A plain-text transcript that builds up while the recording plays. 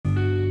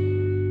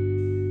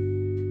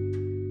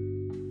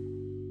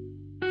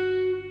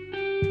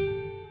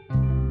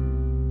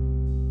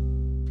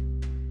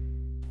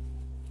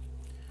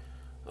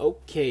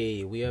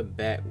Okay, we are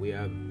back.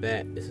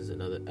 This is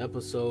another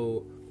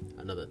episode,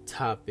 another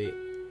topic.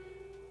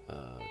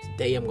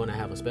 Today I'm going to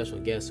have a special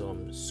guest, so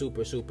I'm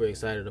super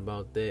excited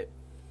about that.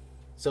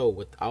 So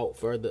without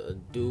further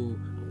ado,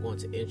 I'm going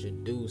to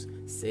introduce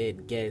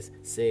said guest,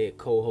 said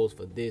co-host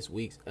for this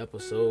week's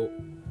episode.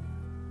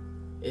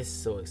 It's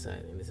so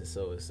exciting. This is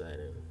so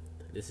exciting.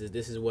 This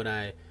is what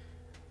I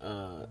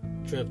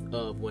dreamt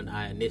of when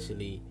I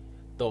initially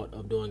thought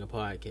of doing a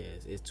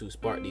podcast, is to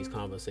spark these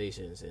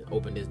conversations and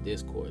open this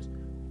discourse,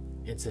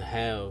 and to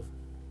have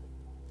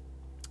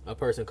a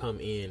person come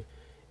in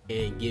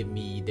and give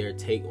me their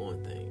take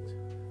on things.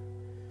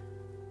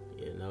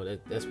 You know,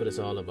 that's what it's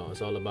all about.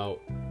 It's all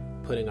about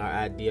putting our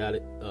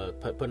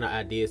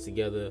ideas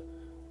together,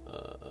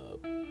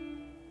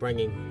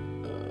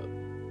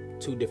 bringing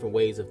two different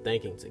ways of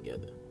thinking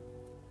together.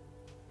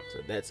 So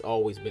that's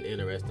always been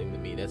interesting to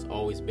me. That's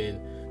always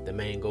been the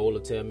main goal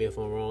of Tell Me If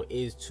I'm Wrong,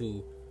 is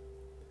to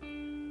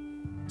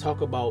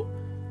talk about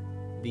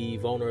the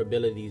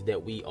vulnerabilities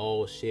that we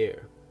all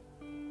share,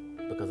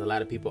 because a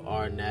lot of people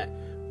are not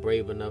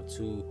brave enough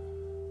to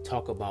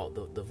talk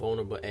about the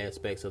vulnerable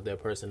aspects of their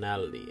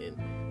personality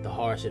and the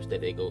hardships that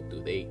they go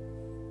through. They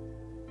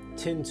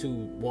tend to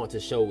want to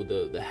show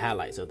the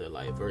highlights of their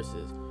life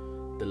versus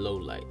the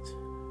lowlights.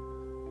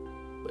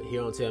 But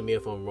here on Tell Me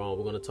If I'm Wrong,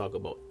 we're going to talk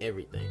about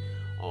everything,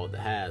 all the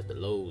highs, the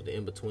lows, the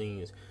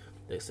in-betweens,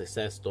 the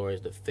success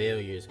stories, the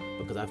failures,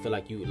 because I feel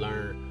like you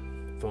learn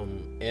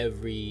from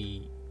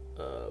every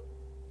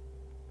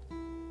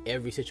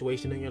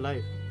situation in your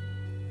life.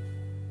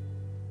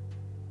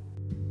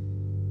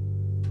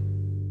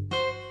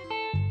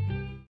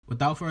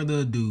 Without further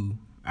ado,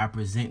 I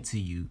present to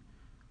you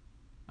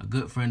a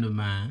good friend of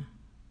mine.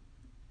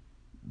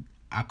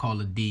 I call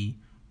her D,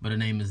 but her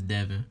name is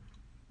Devin.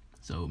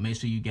 So make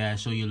sure you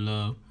guys show your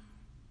love,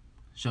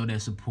 show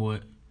that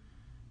support,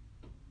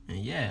 and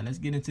yeah, let's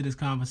get into this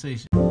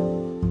conversation.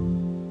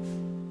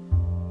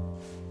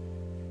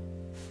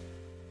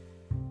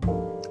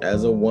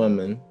 As a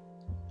woman,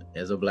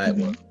 as a black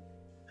woman,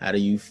 how do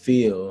you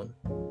feel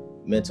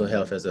mental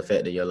health has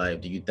affected your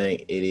life? Do you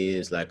think it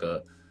is like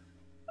a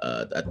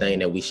thing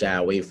that we shy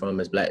away from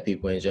as black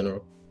people in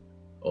general?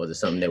 Or is it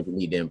something that we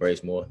need to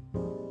embrace more?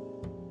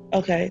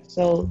 Okay,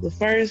 so the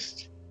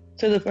first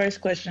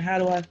question, how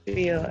do I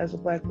feel as a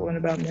black woman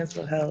about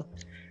mental health?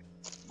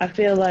 I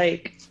feel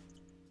like,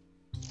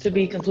 to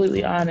be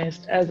completely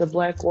honest, as a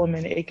black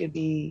woman, it could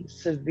be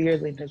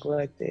severely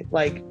neglected.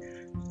 Like,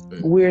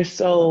 we're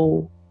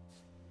so...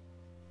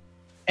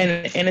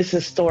 And it's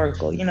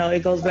historical, you know,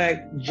 it goes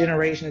back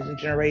generations and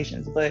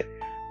generations, but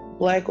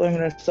black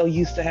women are so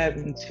used to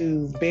having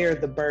to bear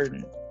the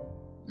burden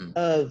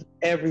of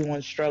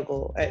everyone's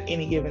struggle at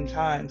any given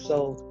time.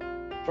 So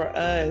for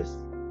us,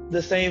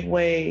 the same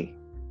way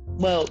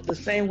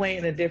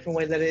in a different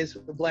way that it is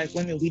for black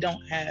women, we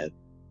don't have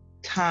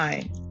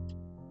time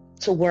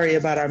to worry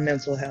about our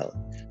mental health.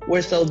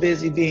 We're so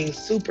busy being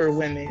super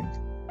women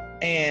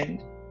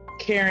and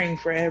caring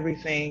for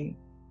everything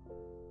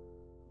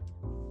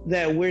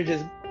that we're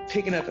just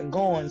picking up and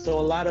going. So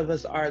a lot of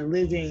us are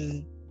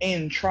living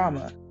in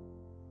trauma.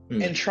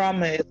 And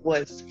trauma is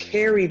what's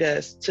carried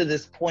us to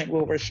this point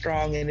where we're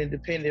strong and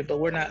independent, but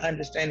we're not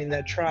understanding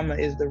that trauma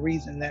is the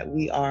reason that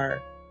we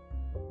are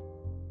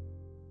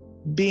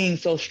being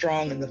so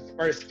strong in the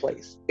first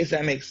place, if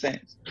that makes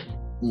sense.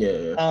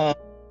 Yeah.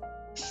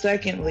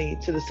 Secondly,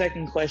 to the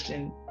second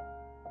question,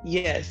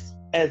 yes,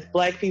 as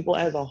black people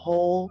as a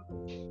whole,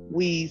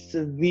 we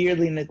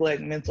severely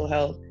neglect mental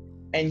health.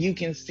 And you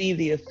can see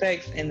the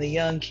effects in the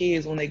young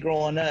kids when they're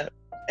growing up.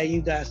 And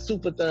you got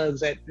super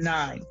thugs at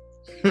 9.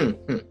 You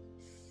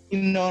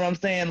know what I'm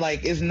saying?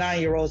 Like, it's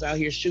 9-year-olds out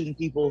here shooting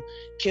people,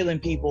 killing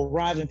people,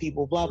 robbing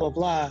people, blah, blah,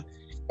 blah.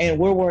 And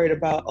we're worried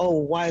about,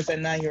 why is that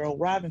 9-year-old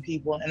robbing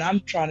people? And I'm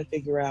trying to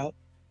figure out,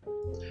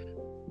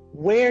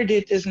 where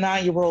did this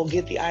 9-year-old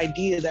get the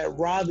idea that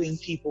robbing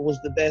people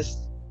was the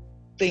best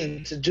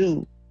thing to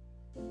do?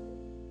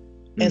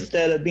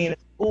 Instead of being in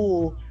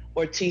school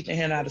or teaching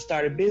him how to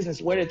start a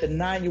business, where did the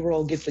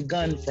 9-year-old get the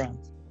gun from?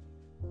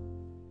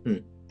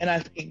 And I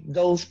think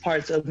those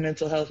parts of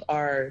mental health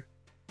are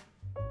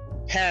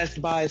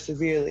passed by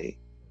severely.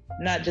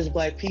 Not just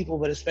black people,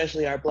 but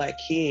especially our black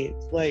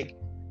kids. Like,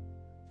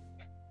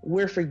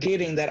 we're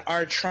forgetting that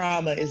our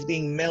trauma is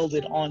being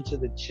melded onto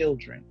the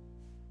children.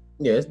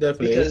 Yeah, it's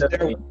definitely a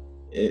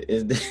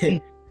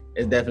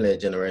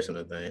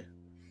generational thing.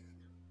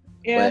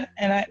 Yeah,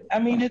 and I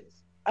mean,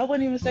 I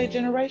wouldn't even say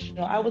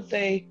generational. I would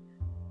say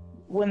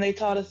when they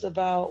taught us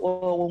about,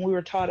 when we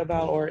were taught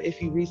about, or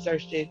if you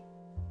researched it,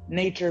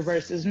 nature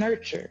versus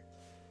nurture,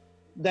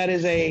 that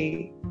is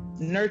a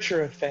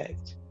nurture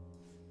effect.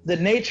 The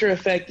nature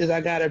effect is I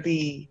gotta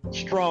be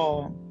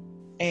strong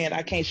and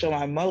I can't show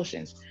my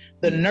emotions.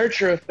 The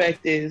nurture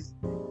effect is,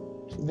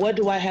 what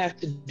do I have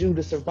to do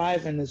to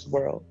survive in this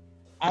world?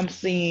 I'm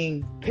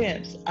seeing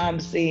pimps,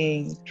 I'm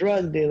seeing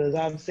drug dealers,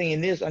 I'm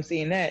seeing this, I'm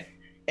seeing that,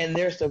 and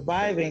they're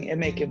surviving and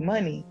making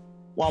money.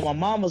 while my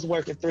mom was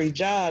working 3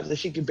 jobs and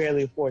she could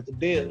barely afford the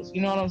bills.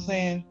 You know what I'm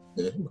saying?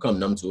 Yeah, become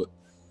numb to it.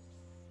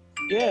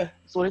 Yeah,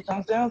 that's what it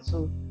comes down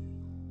to.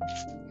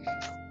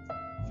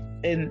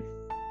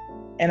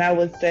 And I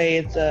would say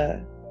it's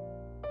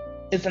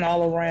an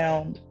all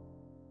around.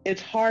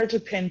 It's hard to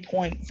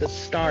pinpoint the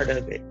start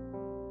of it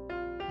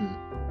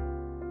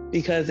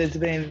because it's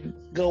been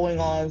going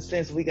on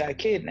since we got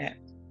kidnapped.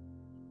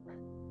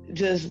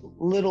 Just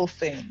little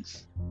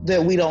things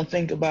that we don't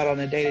think about on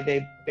a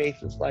day-to-day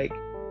basis, like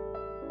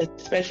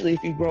especially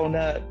if you've grown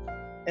up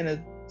in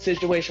a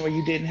situation where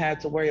you didn't have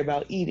to worry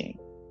about eating.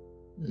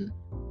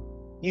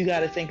 You got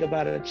to think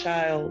about a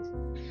child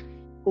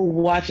who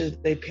watches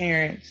their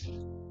parents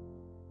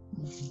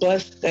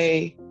bust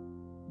their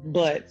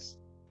butts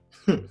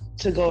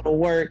to go to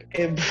work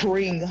and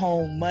bring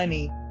home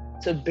money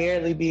to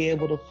barely be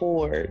able to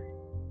afford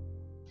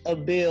a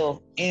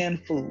bill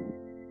and food.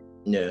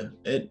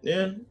 It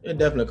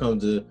definitely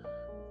comes to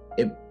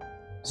it.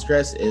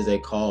 Stress is a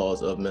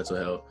cause of mental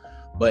health,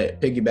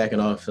 but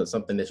piggybacking off of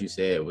something that you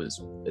said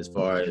was as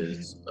far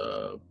as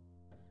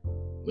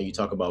when you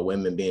talk about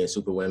women being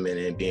super women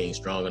and being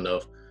strong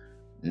enough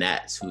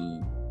not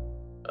to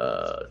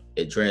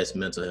address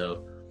mental health,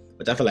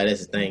 which I feel like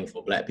that's the thing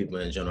for Black people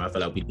in general. I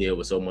feel like we deal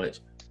with so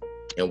much,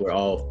 and we're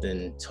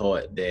often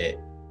taught that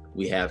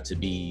we have to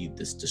be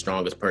the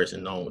strongest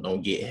person.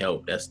 Don't get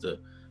help. That's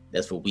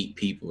for weak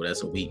people.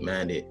 That's a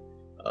weak-minded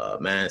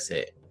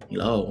mindset.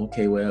 You're like, oh,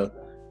 okay, well,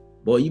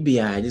 boy, you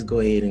be all right. Just go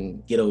ahead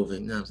and get over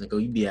it. You know what I'm saying? Go,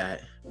 you be all right.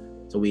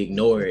 So we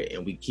ignore it,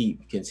 and we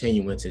keep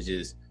continuing to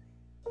just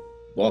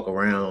walk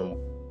around.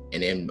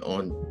 And then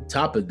on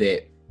top of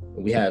that,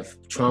 we have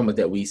trauma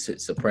that we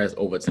suppress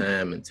over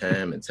time,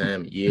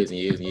 years,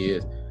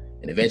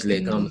 and eventually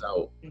it comes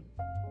out.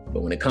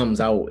 But when it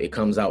comes out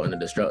in a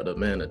destructive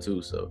manner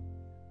too. So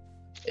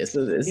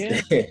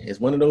it's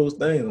one of those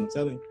things, I'm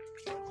telling you.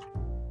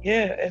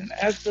 Yeah, and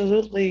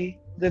absolutely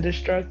the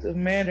destructive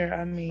manner.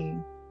 I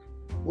mean,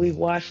 we've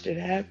watched it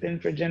happen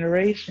for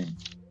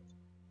generations.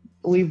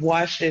 We've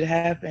watched it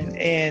happen,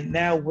 and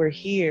now we're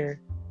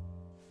here.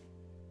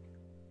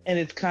 And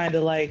it's kind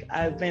of like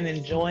I've been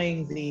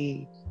enjoying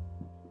the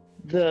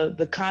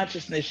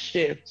consciousness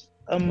shift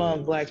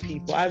among Black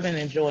people. I've been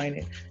enjoying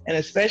it, and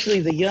especially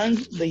the young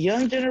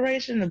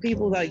generation, the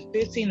people like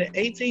 15 to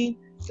 18.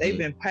 They've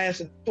been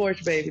passing the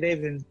torch, baby.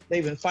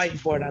 They've been fighting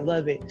for it. I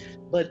love it.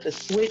 But the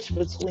switch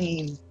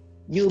between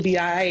you'll be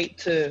all right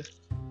to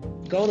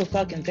go to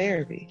fucking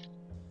therapy.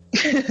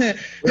 We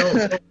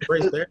don't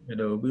embrace therapy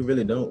though. We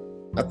really don't.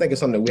 I think it's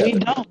something that we have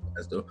to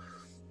embrace though.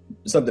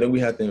 It's something that we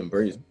have to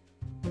embrace.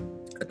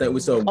 I think we're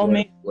so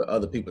what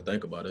other people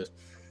think about us.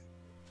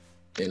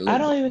 And I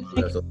don't even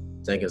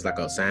think it's like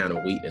a sign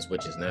of weakness,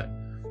 which is not.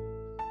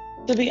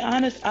 To be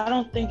honest, I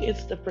don't think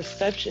it's the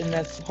perception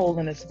that's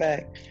holding us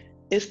back.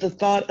 It's the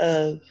thought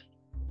of,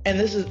 and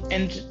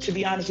to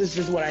be honest, this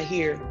is what I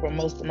hear from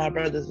most of my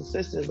brothers and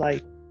sisters.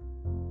 Like,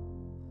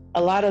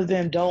 a lot of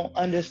them don't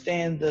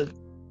understand the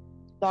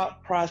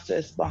thought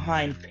process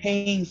behind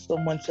paying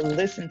someone to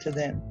listen to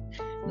them.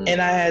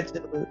 And I had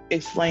to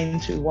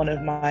explain to one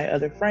of my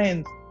other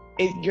friends,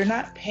 you're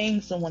not paying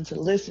someone to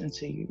listen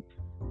to you.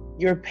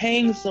 You're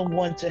paying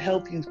someone to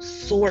help you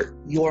sort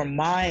your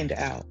mind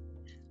out.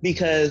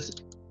 Because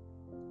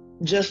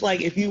just like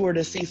if you were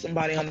to see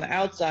somebody on the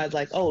outside,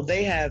 like, oh,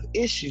 they have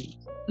issues.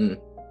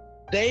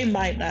 They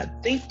might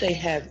not think they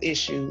have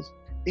issues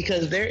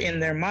because they're in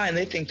their mind.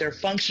 They think they're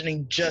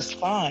functioning just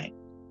fine.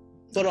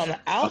 But on the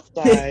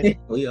outside,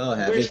 we all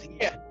have it.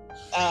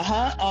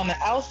 On the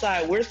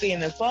outside, we're seeing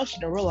them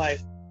function and we're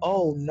like,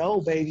 oh no,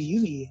 baby,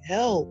 you need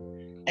help.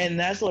 And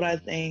that's what I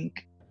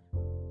think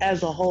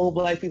as a whole,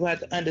 Black people have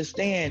to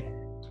understand.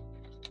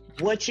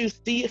 What you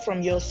see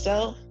from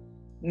yourself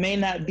may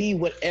not be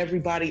what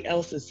everybody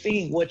else is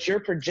seeing. What you're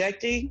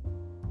projecting,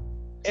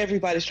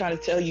 everybody's trying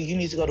to tell you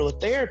need to go to a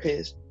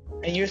therapist.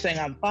 And you're saying,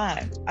 I'm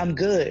fine. I'm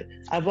good.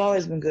 I've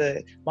always been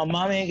good. My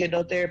mom ain't get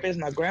no therapist.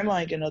 My grandma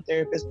ain't get no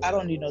therapist. I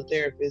don't need no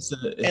therapist.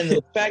 And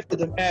the fact of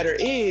the matter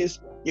is,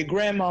 your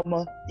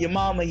grandmama, your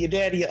mama, your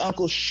daddy, your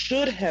uncle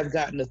should have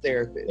gotten a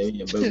therapist.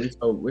 Yeah,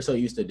 but we're so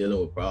used to dealing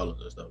with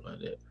problems and stuff like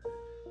that.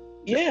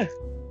 Yeah.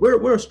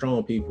 We're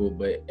strong people,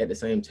 but at the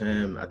same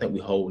time, I think we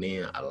hold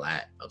in a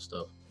lot of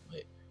stuff.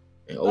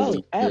 And over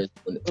years,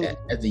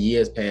 as the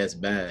years pass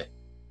by,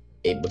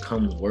 it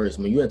becomes worse.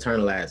 When you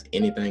internalize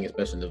anything,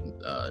 especially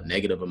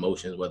negative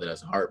emotions, whether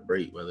that's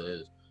heartbreak, whether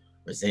it's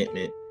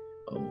resentment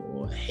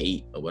or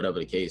hate or whatever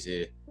the case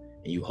is,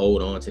 and you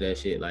hold on to that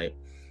shit, like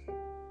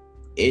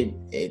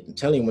I'm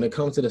telling you, when it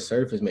comes to the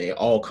surface, man, it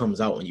all comes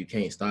out and you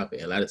can't stop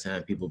it. A lot of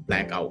times people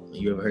black out.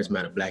 You ever heard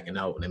somebody blacking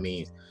out? That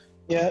means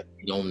you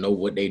don't know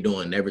what they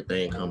doing.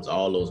 Everything comes,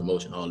 all those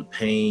emotions, all the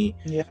pain.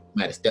 Yeah, you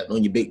might have stepped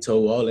on your big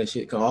toe, all that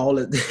shit, all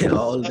of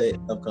that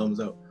stuff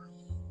comes out.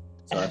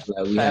 So I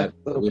feel like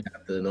we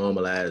have to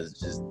normalize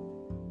just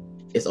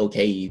it's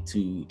okay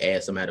to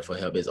ask somebody for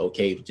help. It's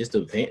okay just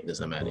to vent to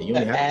somebody. You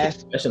don't have to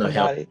ask professional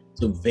help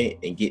to vent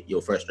and get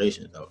your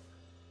frustrations out.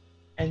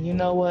 And you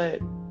know what?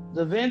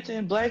 The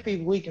venting, Black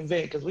people, we can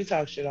vent because we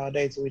talk shit all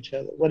day to each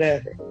other,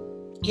 whatever.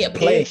 Yeah,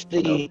 play.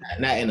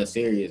 Not in a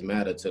serious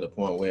matter to the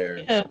point where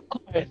of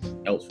course.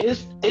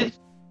 It's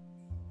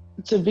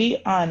To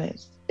be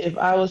honest, if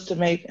I was to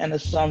make an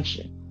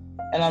assumption,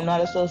 and I'm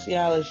not a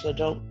sociologist, so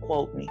don't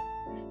quote me,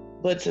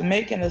 but to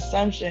make an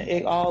assumption,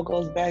 it all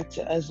goes back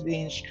to us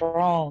being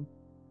strong.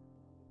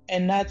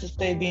 And not to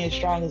say being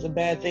strong is a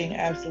bad thing,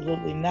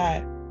 absolutely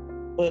not.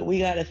 But we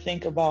got to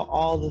think about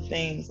all the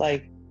things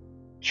like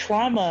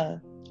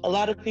trauma. A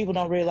lot of people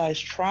don't realize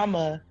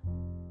trauma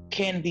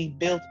can be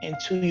built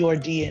into your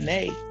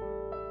DNA.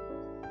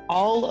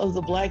 All of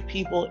the Black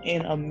people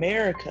in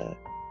America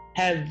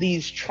have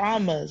these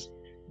traumas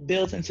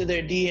built into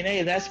their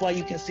DNA. That's why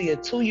you can see a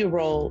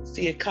 2-year-old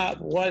see a cop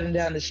running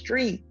down the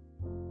street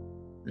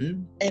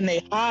and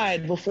they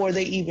hide before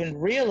they even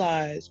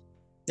realize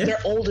they're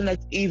old enough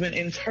to even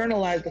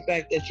internalize the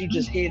fact that you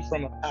just hid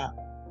from a cop.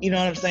 You know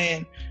what I'm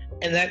saying?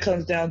 And that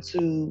comes down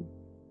to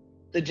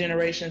the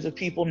generations of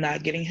people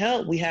not getting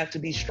help. We have to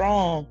be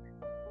strong.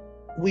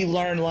 We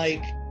learn,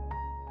 like,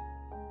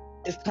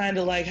 it's kind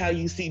of like how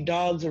you see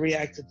dogs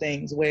react to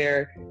things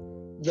where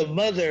the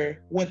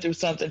mother went through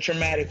something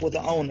traumatic with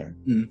the owner,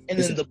 and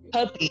then the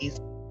puppies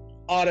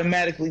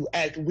automatically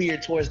act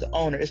weird towards the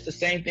owner. It's the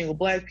same thing with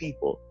Black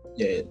people.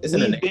 Yeah, it's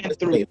an innate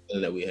feeling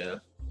that we have.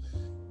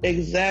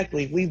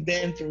 Exactly. We've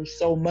been through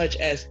so much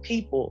as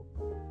people,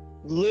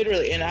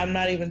 literally, and I'm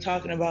not even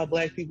talking about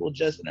Black people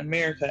just in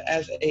America.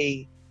 As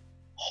a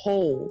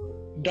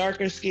whole,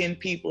 darker skinned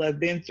people have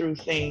been through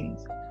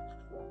things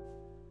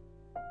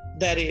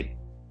that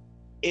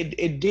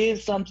it did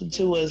something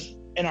to us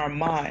in our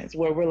minds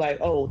where we're like,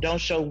 oh,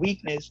 don't show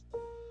weakness,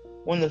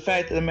 when the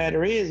fact of the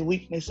matter is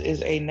weakness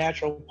is a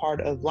natural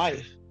part of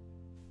life.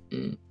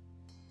 It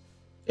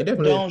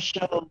definitely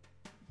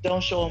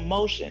don't show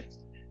emotions.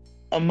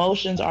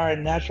 Emotions are a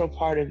natural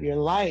part of your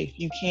life.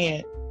 You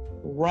can't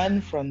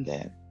run from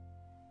them.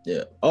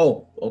 Yeah.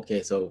 Oh,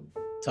 okay. So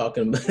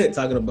talking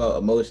about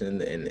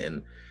emotion,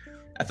 and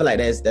I feel like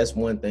that's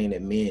one thing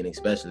that men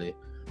especially,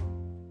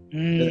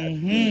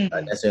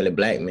 not necessarily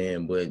Black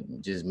men,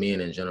 but just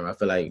men in general, I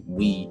feel like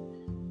we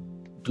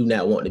do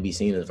not want to be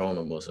seen as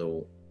vulnerable.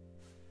 So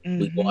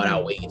we go out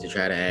our way to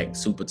try to act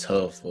super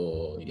tough,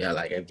 or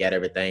like got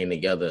everything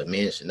together.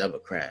 Men should never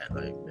cry.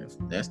 Like,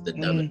 that's the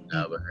dumbest thing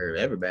I've ever heard.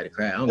 Everybody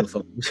cry. I don't give a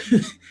fuck.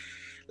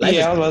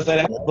 Yeah, I was gonna say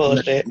that's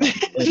bullshit.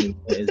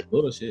 It's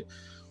bullshit.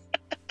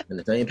 And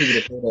the same people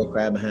that say that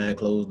cry behind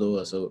closed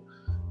doors. So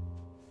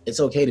it's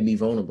okay to be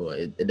vulnerable.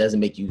 It doesn't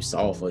make you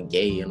soft or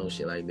gay or no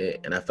shit like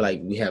that. And I feel like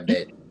we have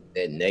that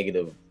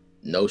negative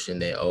notion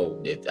that,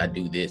 oh, if I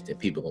do this, then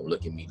people gonna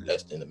look at me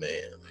less than a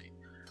man. Like,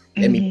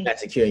 that means you're not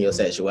secure in your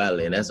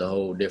sexuality, and that's a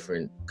whole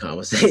different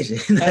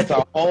conversation. That's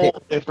a whole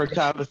different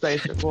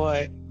conversation,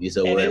 boy. You're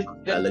so worried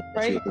about looking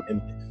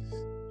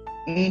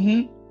at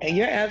you. And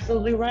you're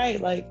absolutely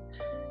right. Like,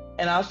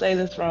 and I'll say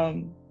this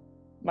from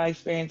my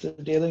experience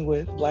of dealing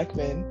with Black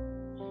men.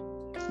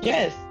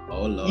 Yes,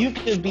 you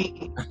could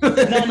be.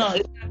 No,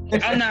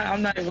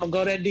 I'm not even gonna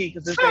go that deep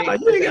because this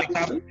ain't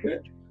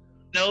conversation.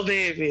 No,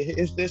 baby,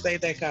 this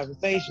ain't that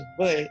conversation.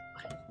 But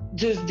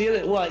just deal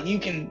it. What you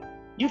can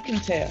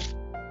tell.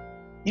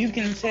 You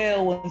can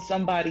tell when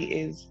somebody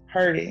is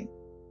hurting,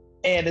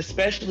 and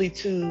especially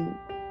to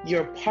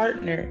your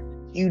partner,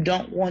 you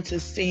don't want to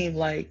seem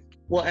like,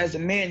 well, as a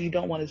man, you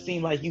don't want to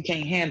seem like you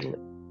can't handle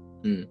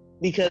it.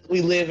 Because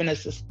we live in a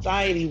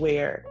society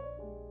where,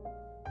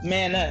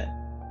 man up,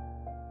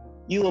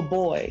 you a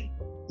boy,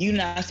 you're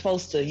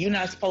supposed to, you're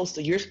supposed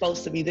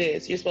to be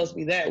this, you're supposed to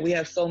be that. We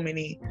have so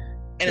many,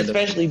 and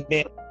especially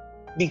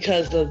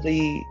because of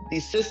the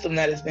system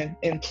that has been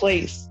in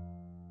place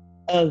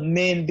of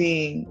men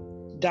being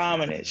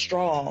dominant,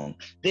 strong,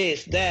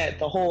 this, that,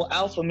 the whole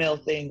alpha male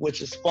thing,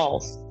 which is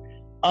false.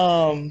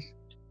 Got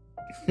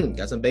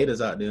some betas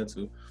out there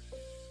too.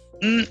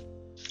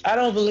 I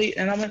don't believe,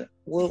 and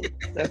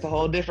that's a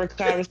whole different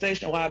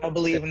conversation. Why I don't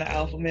believe in the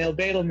alpha male,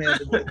 beta male.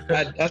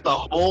 That's a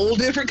whole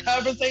different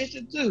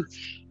conversation too.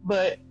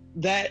 But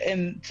that,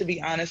 and to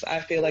be honest,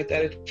 I feel like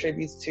that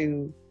attributes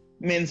to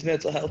men's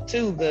mental health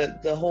too.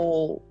 The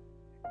whole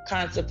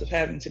concept of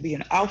having to be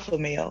an alpha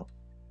male.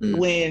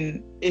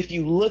 When, if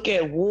you look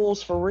at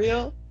wolves for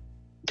real,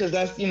 because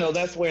that's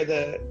where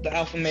the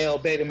alpha male,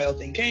 beta male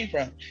thing came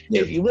from.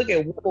 Yeah. If you look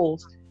at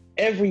wolves,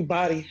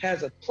 everybody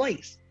has a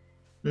place.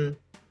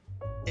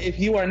 If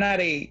you are not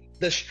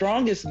the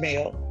strongest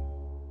male,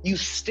 you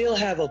still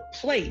have a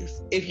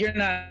place. If you're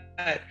not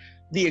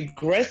the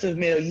aggressive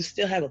male, you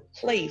still have a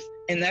place.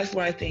 And that's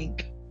what I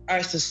think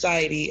our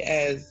society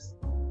as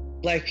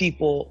Black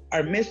people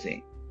are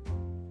missing,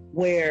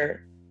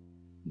 where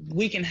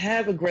we can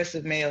have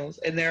aggressive males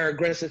and there are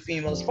aggressive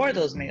females for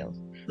those males,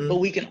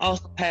 but we can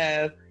also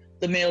have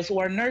the males who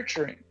are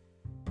nurturing.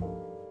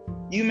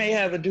 You may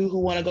have a dude who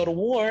want to go to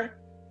war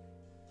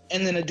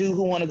and then a dude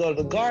who want to go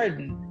to the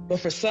garden, but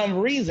for some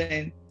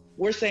reason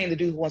we're saying the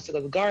dude who wants to go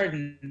to the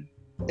garden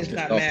is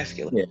not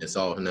masculine. Yeah, it's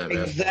all not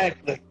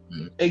masculine.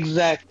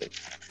 Exactly.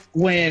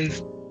 When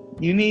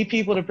you need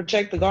people to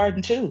protect the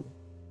garden too.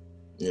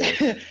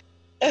 Yeah.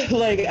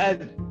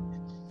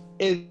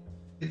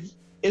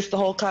 It's the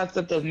whole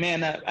concept of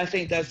man up. I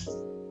think that's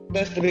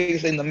the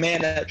biggest thing, the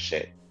man up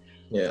shit.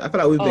 Yeah, I feel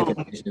like we've been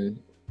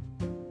conditioned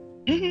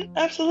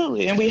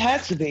Absolutely, and we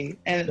had to be,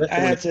 and I Especially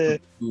when had it to.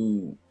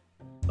 comes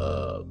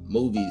to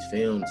movies,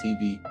 film,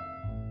 TV,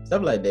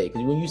 stuff like that.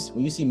 Because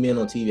when you see men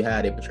on TV,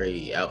 how they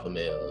portray alpha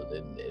males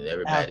and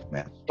everybody,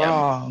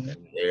 Strong.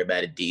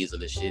 everybody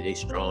diesel and shit, they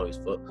strong as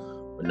fuck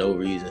for no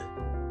reason.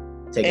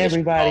 Taking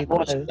Everybody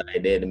off was.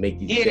 like that to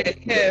make you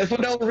Yeah,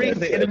 for no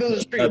reason. In the middle of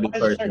the street, chubby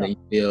person, and you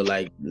feel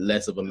like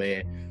less of a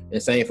man.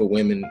 And same for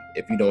women.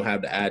 If you don't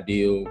have the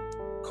ideal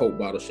Coke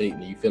bottle shape,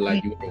 and you feel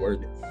like you ain't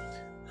worth it.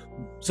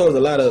 So it's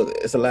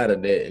a lot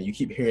of that, and you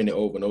keep hearing it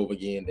over and over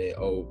again that,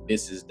 oh,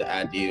 this is the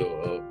ideal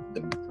of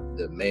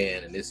the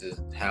man, and this is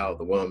how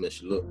the woman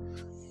should look.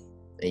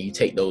 And you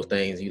take those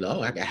things, and you're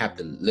like, oh, I have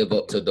to live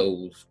up to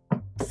those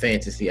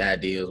fantasy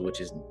ideals,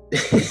 which is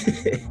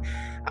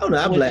I don't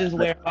know. Which is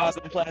where all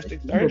the plastic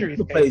surgery.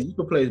 You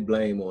can place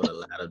blame on a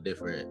lot of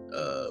different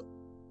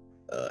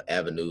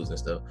avenues and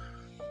stuff,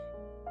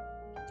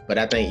 but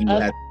I think you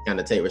have to kind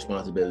of take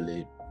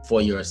responsibility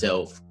for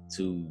yourself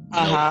to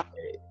know,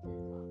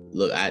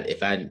 look,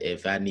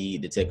 if I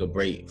need to take a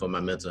break for my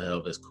mental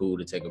health, it's cool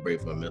to take a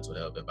break for my mental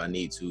health. If I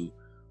need to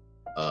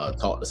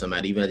talk to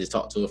somebody, even if I just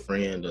talk to a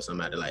friend or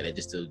somebody like that,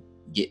 just to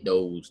get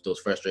those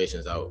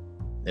frustrations out,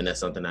 then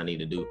that's something I need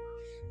to do.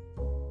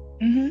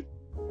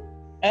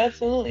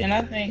 Absolutely. And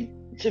I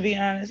think, to be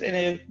honest, and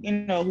if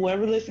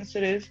whoever listens to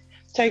this,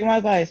 take my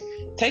advice.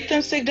 Take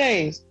them sick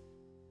days.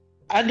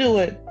 I do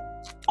it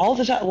all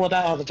the time. Well,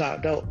 not all the time.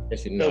 Don't.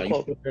 You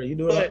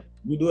do it.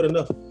 You do it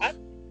enough. I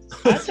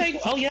take.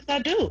 Oh yes, I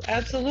do.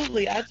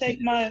 Absolutely. I take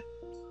my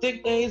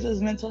sick days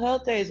as mental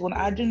health days. When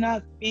I do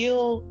not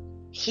feel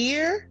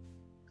here,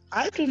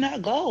 I do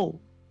not go.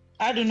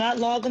 I do not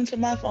log into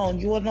my phone.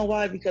 You want to know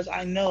why? Because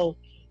I know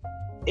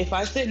if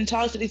I sit and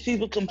talk to these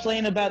people,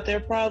 complain about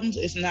their problems,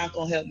 it's not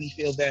going to help me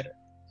feel better.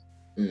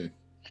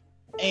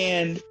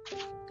 And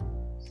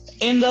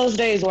in those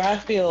days where I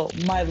feel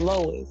my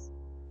lowest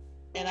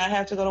and I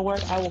have to go to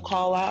work, I will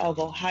call out, I'll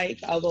go hike,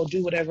 I'll go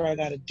do whatever I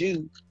got to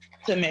do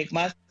to make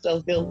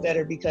myself feel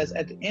better. Because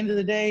at the end of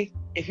the day,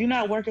 if you're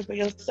not working for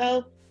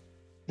yourself,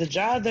 the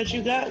job that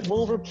you got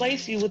will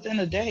replace you within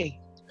a day.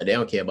 They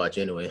don't care about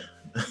you anyway.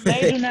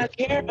 They do not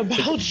care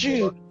about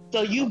you.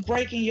 So you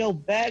breaking your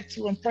back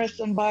to impress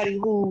somebody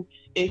who,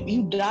 if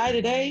you die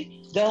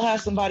today, they'll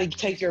have somebody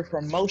take your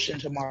promotion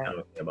tomorrow. I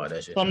don't care about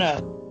that shit.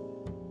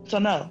 So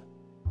no.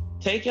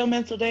 Take your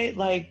mental day.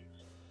 Like,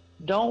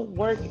 don't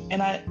work.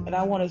 And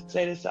I want to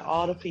say this to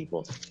all the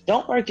people.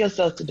 Don't work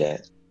yourself to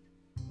death.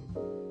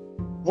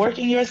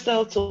 Working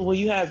yourself to where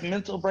you have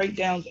mental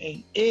breakdowns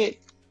ain't it,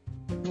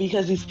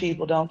 because these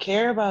people don't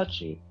care about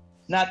you.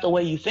 Not the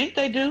way you think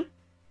they do.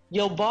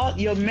 Your boss,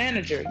 your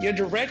manager, your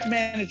direct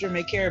manager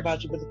may care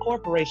about you, but the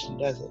corporation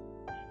doesn't.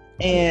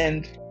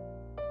 And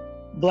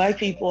Black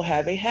people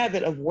have a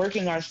habit of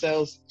working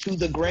ourselves to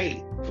the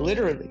grave,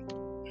 literally.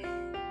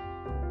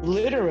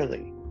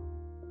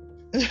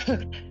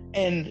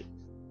 And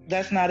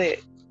that's not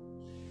it.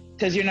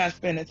 Because you're not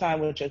spending time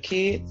with your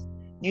kids.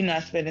 You're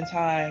not spending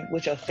time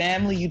with your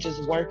family. You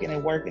just working,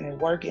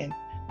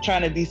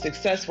 trying to be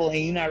successful, and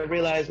you're not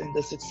realizing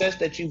the success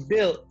that you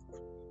built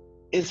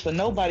is for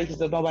nobody, because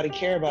nobody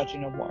care about you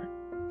no more.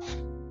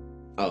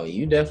 Oh,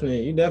 you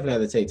definitely have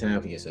to take time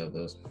for yourself,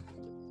 though.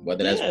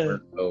 Whether that's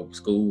work or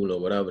school or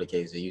whatever the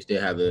case is, you still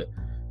have to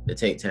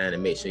take time to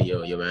make sure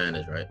your mind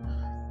is right.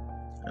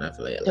 And I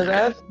feel like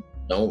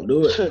don't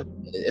do it.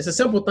 It's a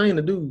simple thing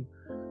to do,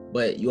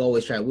 but we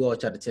always try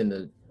to tend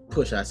to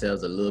push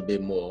ourselves a little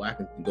bit more. I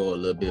can go a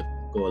little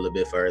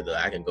bit further.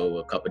 I can go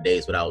a couple of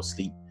days without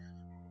sleep.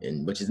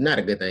 And which is not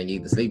a good thing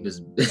either. Sleep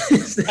is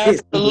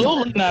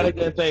absolutely not a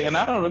good thing, and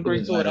I don't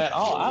agree to it at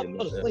all. I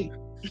go to sleep.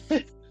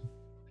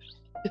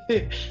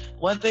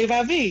 One thing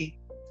about me,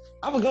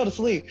 I'm gonna go to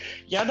sleep.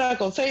 Y'all not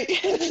gonna take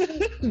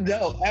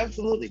no,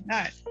 absolutely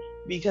not,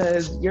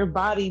 because your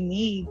body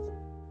needs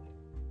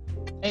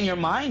and your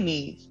mind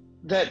needs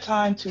that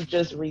time to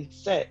just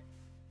reset.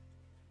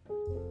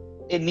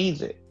 It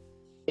needs it.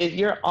 If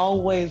you're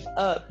always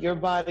up, your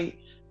body.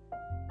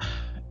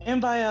 In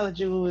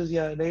biology, when we was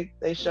young, they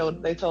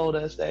told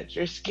us that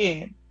your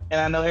skin, and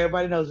I know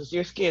everybody knows this,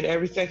 your skin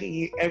every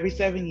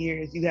 7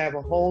 years, you have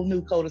a whole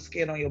new coat of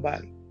skin on your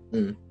body.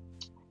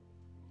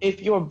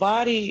 If your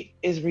body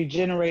is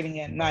regenerating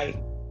at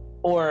night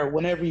or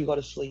whenever you go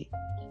to sleep,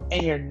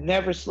 and you're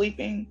never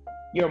sleeping,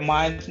 your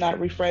mind's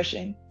not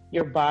refreshing,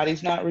 your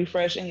body's not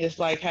refreshing. It's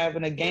like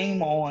having a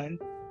game on.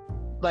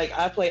 Like,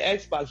 I play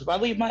Xbox. If I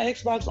leave my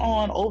Xbox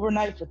on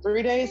overnight for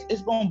 3 days,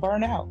 it's gonna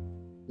burn out.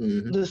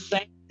 The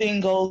same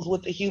thing goes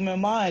with the human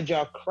mind.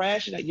 Y'all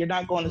crashing. You're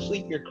not going to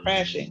sleep, you're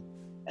crashing.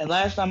 And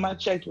last time I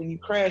checked, when you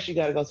crash, you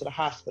got to go to the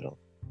hospital.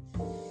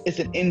 It's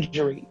an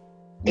injury.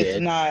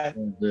 It's not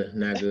good.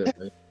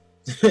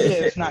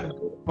 It's not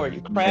good for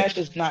you. Crash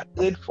is not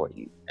good for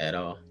you at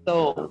all.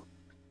 So,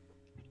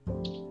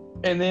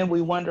 and then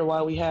we wonder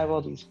why we have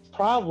all these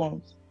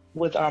problems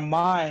with our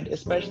mind,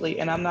 especially.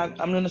 And I'm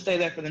going to say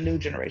that for the new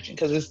generation,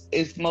 because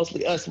it's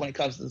mostly us when it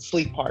comes to the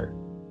sleep part.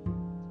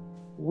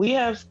 We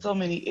have so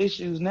many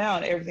issues now,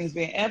 and everything's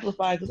being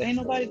amplified because ain't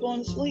nobody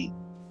going to sleep.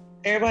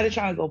 Everybody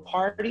trying to go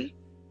party.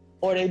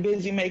 or they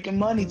busy making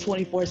money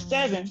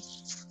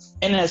 24/7,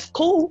 and that's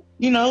cool,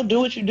 do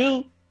what you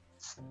do,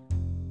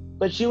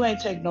 but you ain't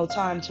take no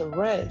time to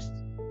rest.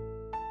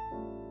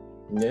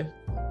 Yeah.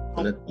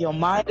 Your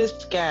mind is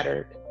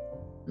scattered.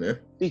 Yeah.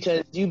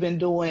 Because you've been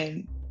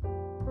doing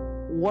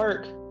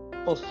work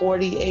for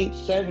 48,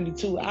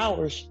 72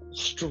 hours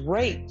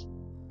straight,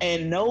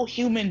 and no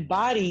human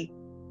body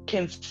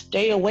can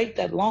stay awake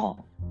that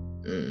long.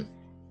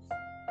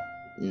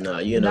 No,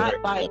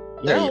 not by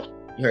yourself.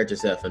 You hurt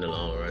yourself in the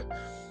long run.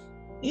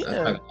 Yeah.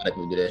 I like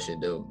people do that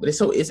shit though, but I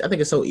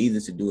think it's so easy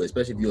to do,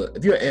 especially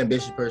if you're an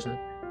ambitious person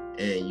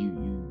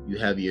and you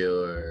have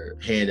your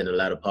hand in a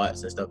lot of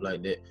pots and stuff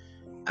like that.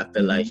 I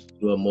feel like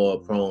you are more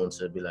prone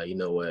to be like, you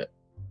know what,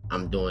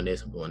 I'm doing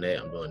this, I'm doing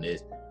that, I'm doing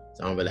this.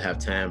 So I don't really have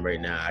time right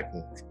now. I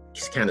can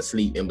just kind of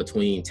sleep in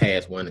between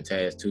task 1 and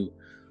task 2.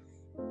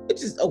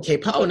 Which is okay.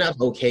 Power nap's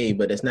okay,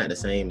 but it's not the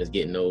same as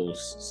getting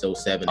those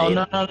 7 8.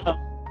 No.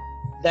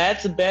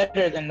 That's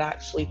better than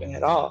not sleeping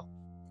at all.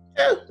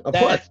 Yeah, of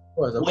course.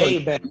 Way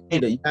better.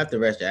 You have to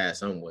rest your ass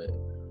somewhere.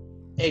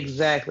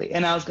 Exactly.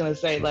 And I was going to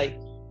say, like,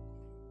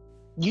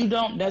 you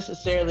don't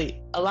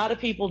necessarily, a lot of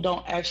people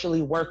don't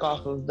actually work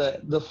off of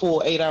the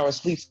full 8-hour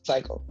sleep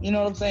cycle. You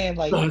know what I'm saying?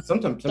 Like,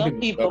 sometimes some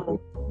people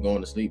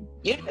going to sleep.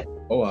 Yeah.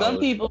 Some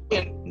people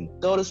can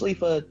go to sleep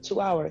for 2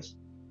 hours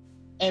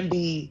and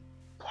be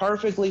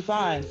perfectly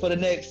fine for the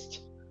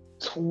next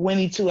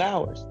 22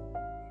 hours.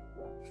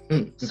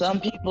 Some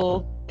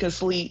people can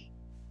sleep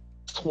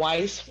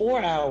twice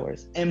 4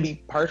 hours and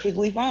be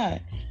perfectly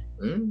fine.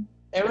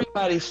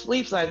 Everybody's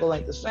sleep cycle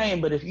ain't the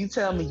same, but if you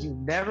tell me you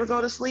never go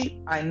to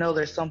sleep, I know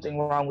there's something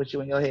wrong with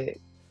you in your head.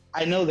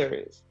 I know there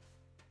is.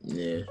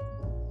 Yeah,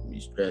 you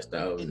stressed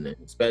out, and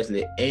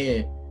especially,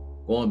 and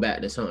going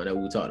back to something that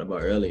we talked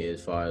about earlier,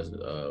 as far as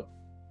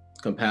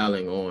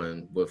compiling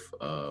on with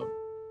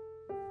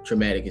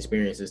traumatic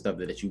experiences, stuff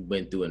that you've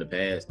been through in the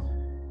past.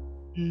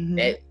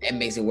 That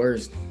makes it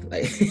worse.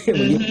 Like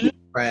when you're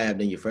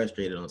deprived and you're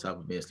frustrated on top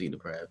of being sleep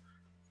deprived,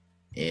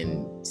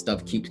 and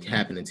stuff keeps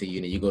happening to you,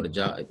 and then you go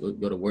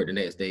to work the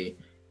next day,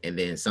 and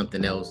then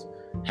something else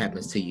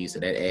happens to you, so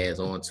that adds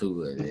on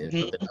to it, and then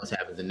something else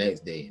happens the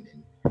next day, and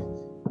then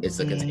it's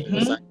a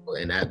continuous cycle.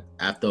 And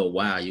after a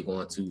while, you're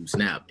going to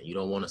snap, and you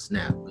don't want to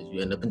snap because you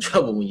end up in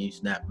trouble when you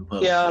snap in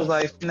public. Yeah, I was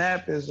like,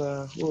 snap is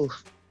snap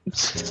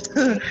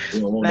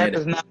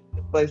is not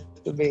the place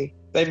to be.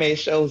 They made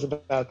shows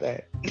about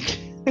that.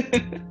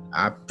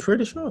 I'm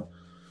pretty sure.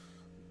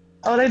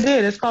 Oh, they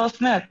did. It's called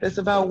Snap. It's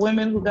about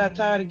women who got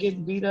tired of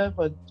getting beat up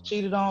or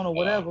cheated on or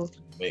whatever.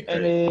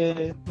 And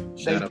then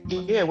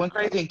they went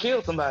crazy and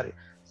killed somebody.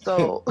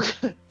 So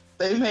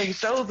they make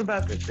shows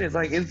about this shit.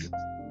 Like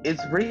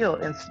it's real,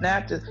 and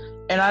Snap is,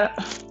 and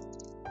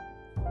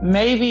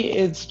maybe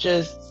it's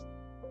just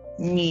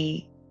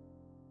me,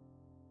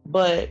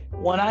 but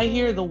when I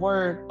hear the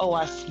word, oh,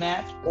 I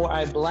snapped or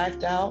I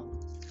blacked out,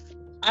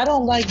 I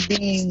don't like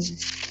being,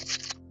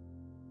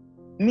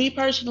 me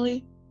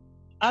personally,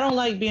 I don't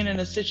like being in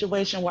a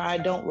situation where I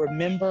don't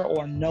remember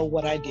or know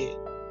what I did.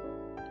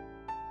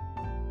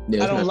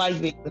 Yeah, I don't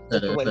like being in a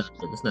situation.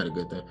 It's not a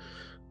good thing.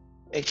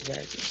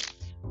 Exactly.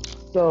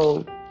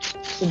 So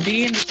to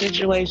be in a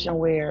situation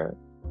where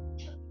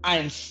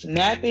I'm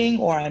snapping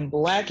or I'm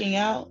blacking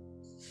out,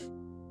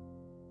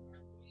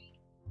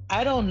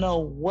 I don't know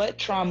what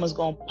trauma's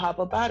gonna pop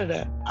up out of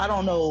that. I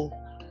don't know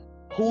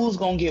who's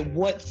gonna get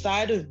what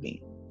side of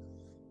me.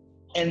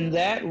 And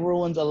that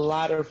ruins a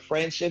lot of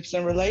friendships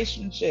and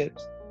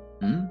relationships.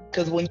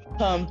 Because when you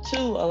come to,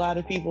 a lot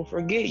of people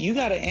forget, you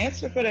gotta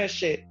answer for that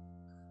shit.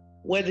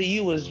 Whether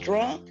you was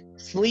drunk,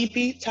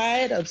 sleepy,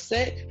 tired,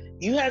 upset,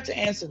 you have to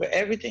answer for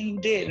everything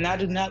you did. And I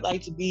do not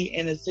like to be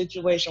in a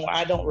situation where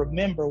I don't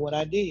remember what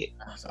I did.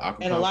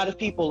 And a lot of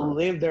people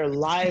live their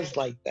lives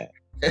like that.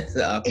 That's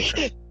not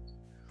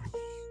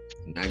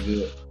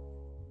good.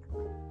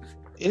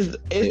 It's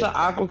an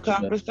awkward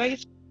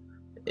conversation.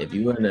 If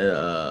you're in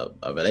a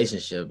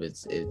relationship,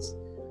 it's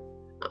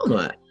I don't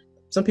know.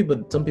 Some people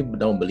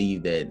don't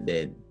believe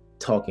that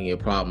talking your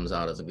problems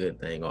out is a good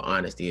thing, or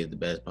honesty is the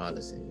best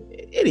policy.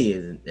 It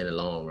is in the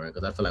long run,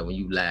 because I feel like when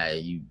you lie,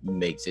 you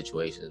make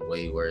situations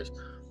way worse.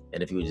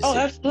 And if you just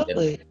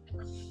absolutely.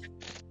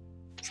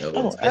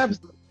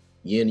 Absolutely.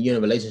 You're in a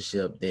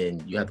relationship,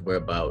 then you have to worry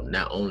about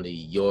not only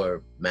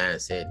your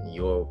mindset and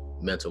your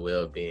mental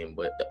well-being,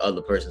 but the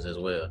other person's as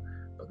well.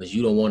 Because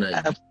you don't want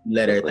to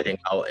let everything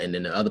out, and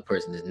then the other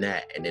person is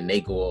not, and then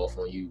they go off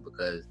on you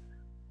because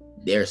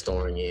they're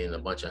storing in a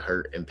bunch of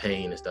hurt and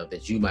pain and stuff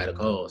that you might have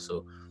caused.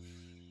 So,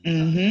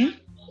 yeah,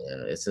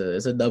 it's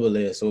a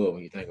double-edged sword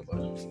when you think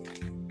about it.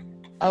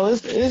 Oh,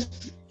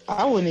 it's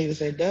I wouldn't even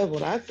say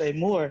double. I'd say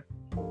more,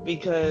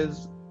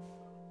 because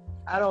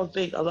I don't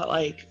think a lot,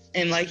 like,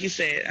 and like you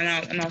said,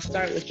 and I'll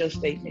start with your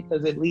statement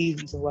because it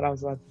leads into what I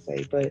was about to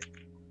say. But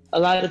a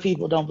lot of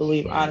people don't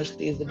believe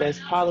honesty is the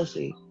best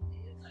policy.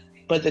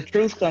 But the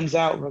truth comes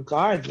out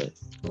regardless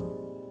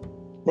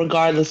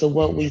of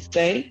what we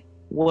say,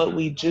 what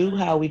we do,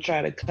 how we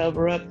try to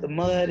cover up the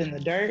mud and the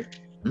dirt.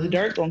 The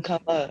dirt gonna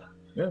come up.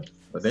 Yeah.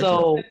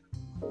 So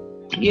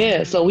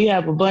Yeah, so we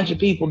have a bunch of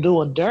people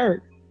doing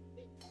dirt,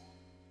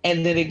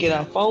 and then it get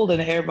unfolded,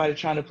 and everybody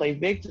trying to play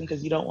victim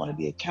because you don't want to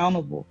be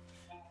accountable,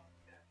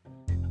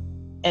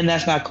 and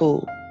that's not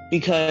cool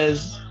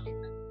because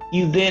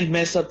you then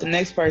mess up the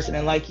next person.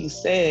 And like you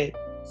said,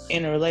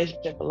 in a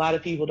relationship, a lot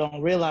of people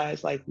don't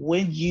realize, like,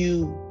 when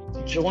you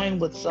join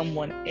with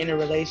someone in a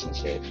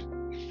relationship,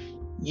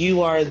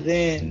 you are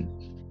then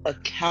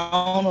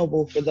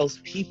accountable for those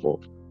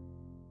people.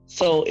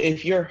 So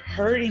if you're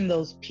hurting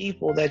those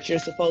people that you're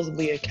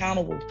supposedly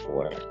accountable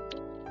for,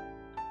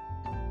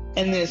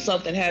 and then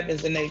something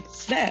happens and they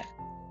snap,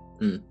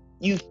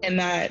 you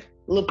cannot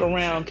look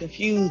around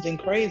confused and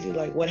crazy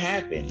like, what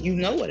happened? You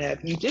know what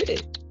happened. You did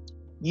it.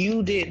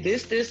 You did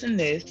this, this, and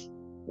this,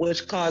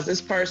 which caused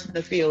this person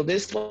to feel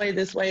this way,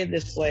 this way, and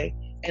this way,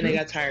 and they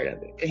got tired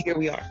of it. And here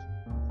we are.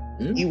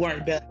 You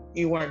weren't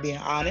being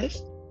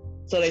honest,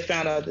 so they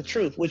found out the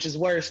truth, which is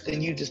worse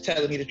than you just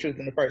telling me the truth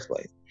in the first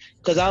place.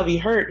 Because I'll be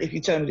hurt if you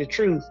tell me the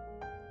truth.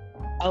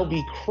 I'll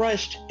be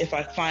crushed if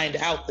I find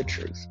out the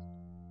truth.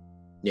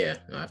 Yeah,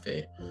 I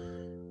feel.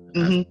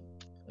 Mm-hmm.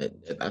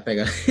 I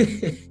think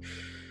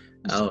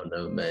I don't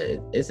know,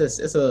 man. It's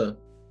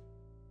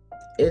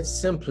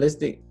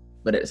simplistic,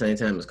 but at the same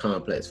time, it's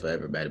complex for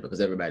everybody because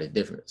everybody's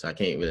different. So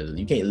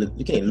you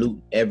can't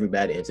loop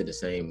everybody into the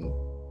same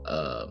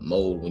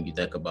mode when you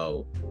think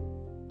about,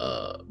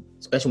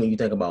 especially when you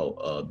think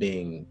about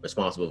being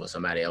responsible for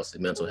somebody else's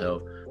mental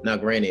health. Now,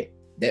 granted,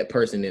 that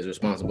person is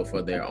responsible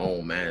for their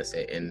own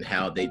mindset and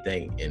how they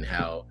think and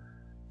how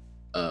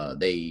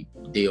they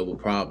deal with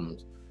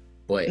problems.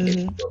 But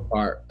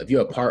if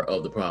you're a part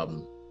of the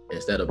problem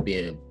instead of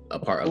being a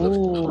part of the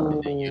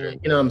problem, then you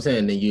know what I'm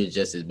saying, then you're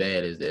just as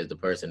bad as the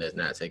person that's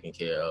not taking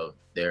care of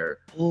their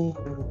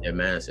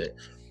mindset.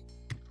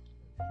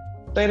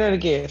 Say that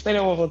again. Say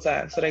that one more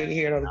time so they can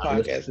hear it on the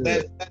podcast.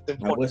 That's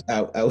important.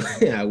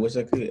 I wish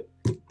I could.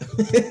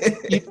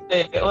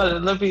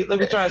 Let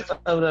me try to sum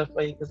it up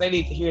for you because they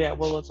need to hear that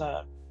one more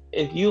time.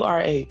 If you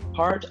are a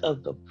part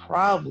of the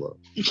problem,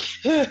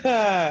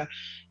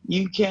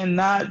 you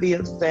cannot be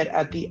upset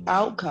at the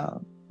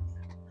outcome.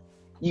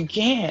 You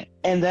can't.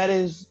 And that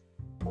is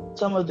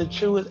some of the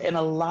truest, and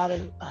a lot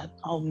of,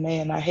 oh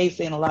man, I hate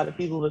saying a lot of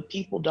people, but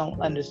people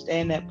don't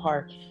understand that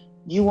part.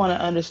 You want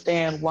to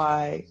understand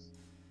why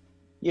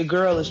your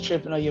girl is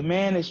tripping or your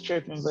man is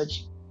tripping,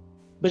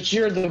 but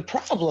you're the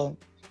problem.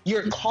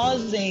 You're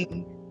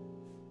causing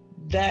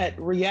that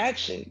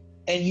reaction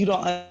and you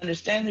don't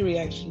understand the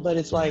reaction, but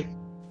it's like,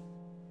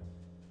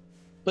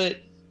 but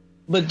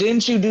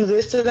didn't you do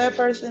this to that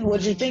person?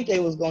 What did you think they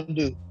was going to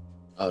do?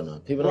 Oh no,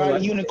 people don't ride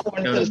like a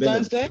unicorn into the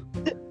sunset?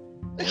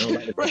 They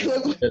don't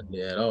like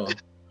at all. I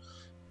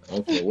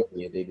don't care what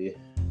they did.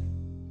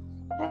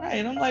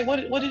 Right. I'm like,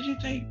 what did you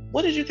think?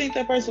 What did you think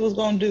that person was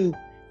going to do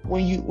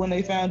when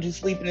they found you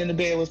sleeping in the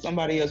bed with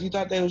somebody else? You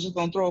thought they was just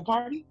going to throw a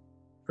party?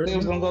 They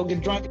was going to go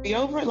get drunk and be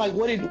over it? Like,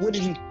 what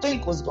did you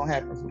think was going to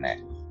happen from that?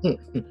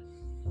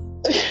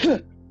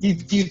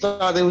 You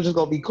thought they were just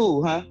going to be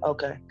cool, huh?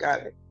 Okay,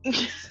 got it.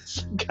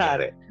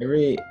 Got it.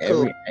 Every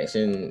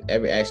action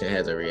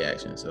has a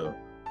reaction, so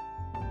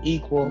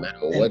equal. No matter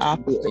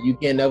what you do, you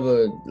can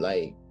never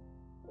like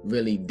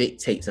really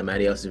dictate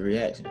somebody else's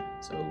reaction.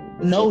 So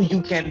no,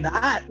 you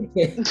cannot.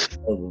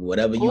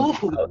 Whatever you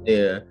put out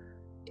there,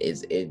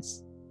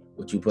 it's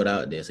what you put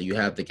out there. So you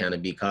have to kind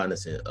of be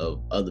cognizant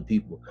of other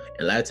people.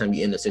 And a lot of times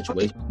you're in a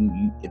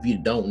situation, if you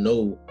don't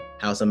know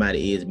how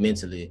somebody is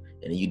mentally,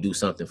 and you do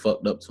something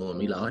fucked up to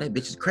them, you're like, oh, that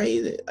bitch is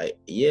crazy. Like,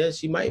 yeah,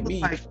 she might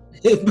be.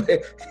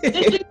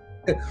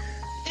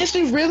 Is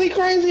she really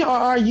crazy, or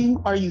are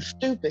you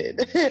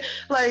stupid?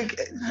 Like,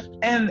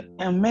 and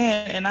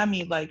man, and I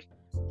mean, like,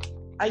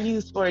 I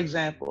use, for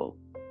example,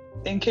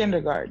 in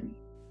kindergarten,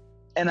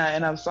 and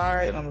I'm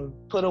sorry, and I'm gonna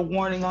put a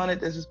warning on it.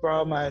 This is for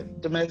all my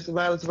domestic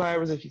violence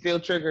survivors. If you feel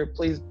triggered,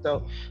 please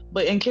don't.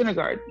 But in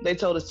kindergarten, they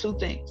told us two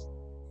things: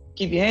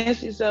 keep your hands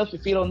to yourself,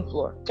 your feet on the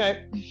floor.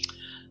 Okay.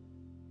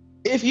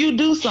 If you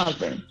do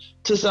something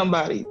to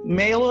somebody,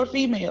 male or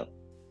female,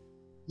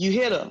 you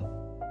hit them,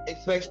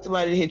 expect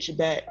somebody to hit you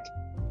back.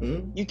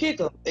 You kick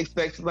them,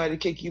 expect somebody to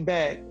kick you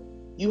back.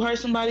 You hurt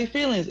somebody's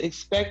feelings,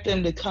 expect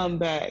them to come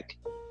back.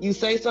 You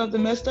say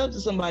something messed up to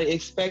somebody,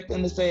 expect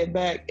them to say it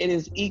back. It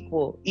is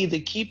equal. Either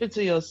keep it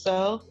to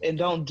yourself and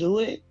don't do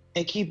it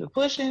and keep it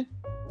pushing,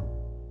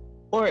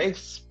 or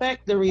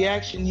expect the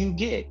reaction you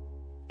get.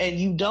 And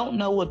you don't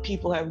know what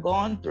people have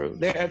gone through.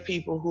 There are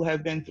people who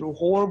have been through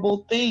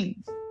horrible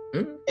things.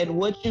 And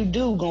what you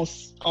do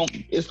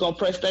is gonna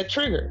press that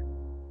trigger.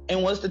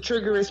 And once the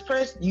trigger is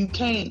pressed, you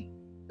can't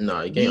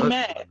be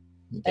mad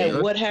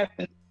at what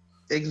happened.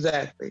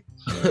 Exactly.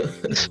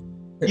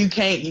 You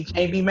can't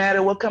be mad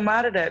at what come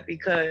out of that,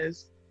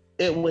 because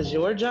it was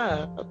your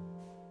job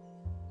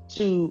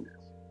to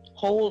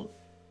hold.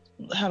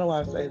 How do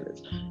I say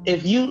this?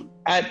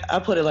 I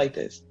put it like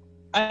this: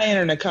 I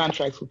enter into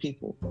contracts with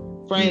people,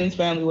 friends,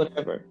 family,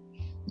 whatever.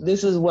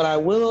 This is what I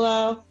will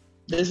allow.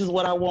 This is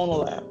what I won't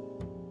allow.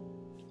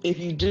 If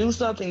you do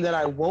something that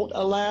I won't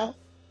allow,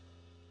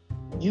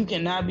 you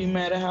cannot be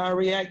mad at how I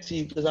react to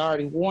you, because I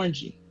already warned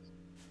you.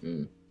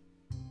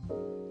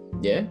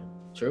 Yeah,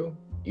 true.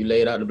 You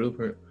laid out the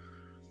blueprint.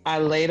 I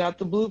laid out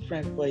the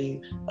blueprint for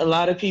you. A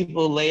lot of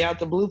people lay out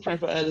the blueprint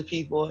for other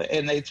people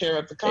and they tear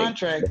up the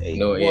contract and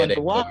you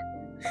wonder why.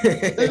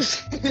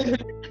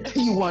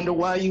 You wonder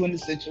why you in the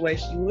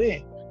situation you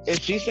in. If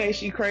she says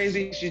she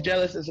crazy, she's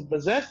jealous, is a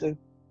possessive,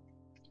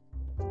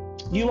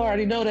 you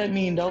already know that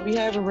mean don't be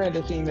having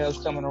random females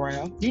coming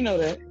around. You know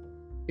that.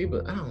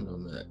 People, I don't know,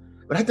 man.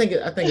 But I think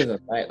it's a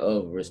lack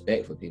of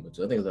respect for people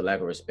too. I think it's a lack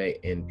of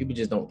respect, and people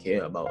just don't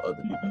care about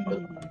other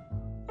people.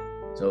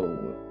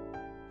 So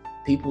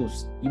people,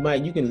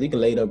 you can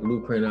lay the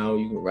blueprint out.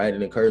 You can write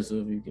it in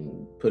cursive. You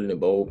can put it in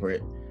bold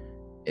print,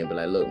 and be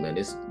like, look, man,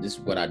 this is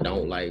what I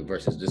don't like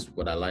versus this is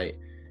what I like.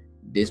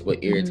 This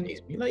what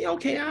irritates me. Like,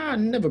 okay, I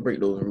never break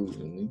those rules.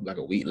 And like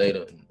a week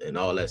later, and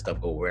all that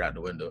stuff go right out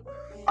the window.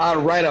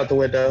 Right out the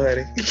window,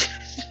 honey.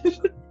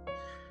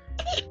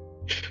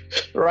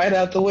 Right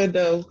out the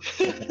window.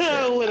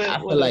 I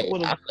feel like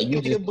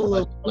you just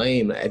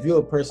blame. Like, if you're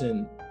a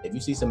person, if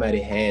you see somebody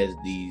has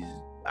these,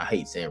 I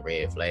hate saying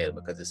red flags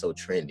because it's so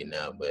trendy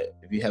now. But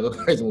if you have a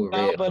person with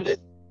red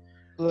flags,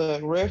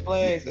 look, red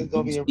flags is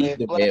gonna be a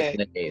red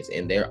flag,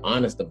 and they're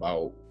honest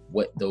about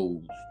what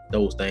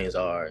those things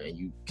are, and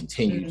you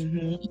continue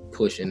to keep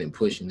pushing and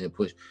pushing and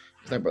push.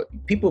 It's like, bro,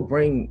 people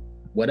bring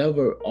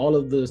whatever, all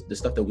of the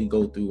stuff that we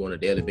go through on a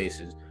daily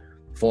basis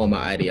form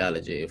our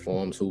ideology. It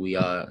forms who we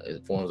are.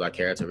 It forms our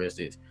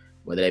characteristics,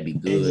 whether that be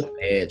good,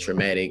 bad,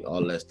 traumatic,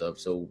 all that stuff.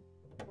 So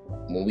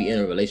when we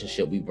enter a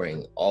relationship, we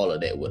bring all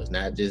of that with us,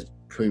 not just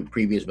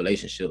previous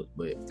relationships,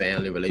 but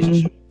family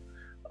relationships,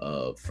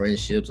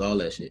 friendships, all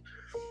that shit.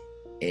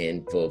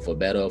 And for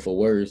better or for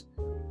worse,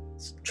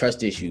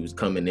 trust issues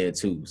come in there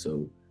too.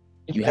 So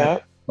you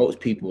have to approach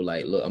people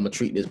like, look, I'm gonna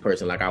treat this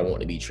person like I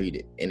want to be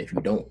treated. And if you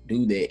don't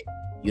do that,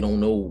 you don't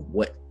know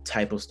what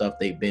type of stuff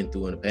they've been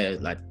through in the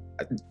past. Like,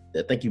 I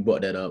think you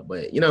brought that up,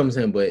 but you know what I'm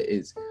saying? But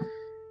it's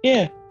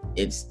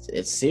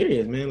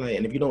serious, man. Like,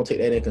 and if you don't take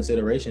that into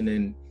consideration,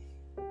 then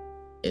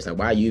it's like,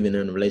 why are you even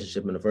in a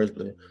relationship in the first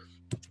place?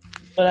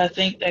 But I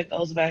think that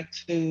goes back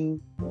to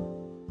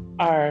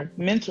our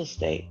mental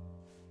state,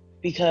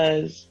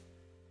 because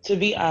to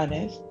be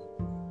honest,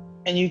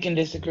 and you can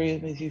disagree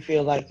with me if you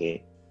feel like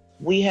it,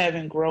 we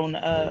haven't grown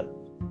up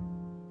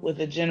with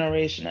a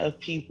generation of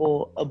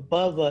people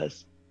above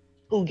us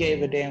who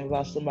gave a damn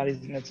about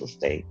somebody's mental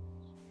state.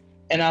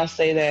 And I'll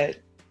say that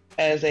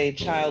as a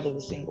child of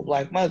a single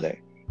Black mother.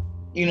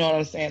 You know what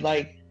I'm saying?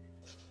 Like,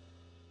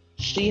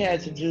 she had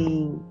to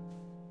do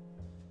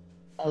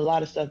a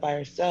lot of stuff by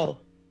herself.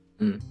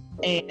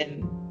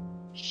 And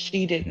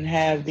she didn't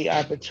have the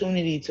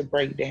opportunity to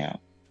break down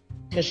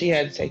because she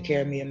had to take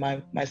care of me and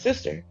my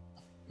sister.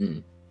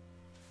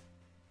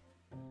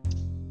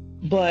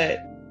 But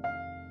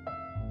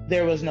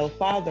there was no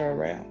father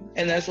around.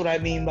 And that's what I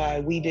mean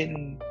by we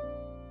didn't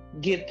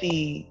get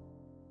the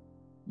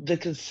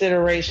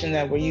consideration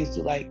that we're used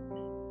to. Like,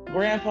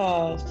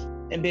 grandpas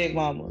and big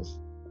mamas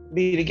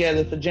be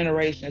together for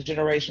generations.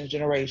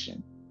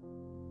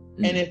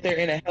 And if they're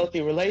in a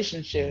healthy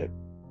relationship,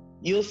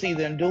 you'll see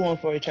them doing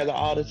for each other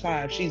all the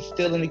time. She's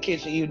still in the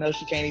kitchen even though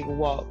she can't even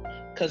walk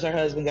because her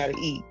husband got to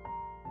eat.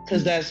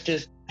 Because that's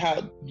just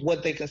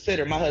what they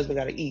consider. My husband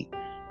got to eat.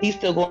 He's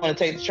still going to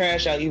take the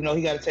trash out even though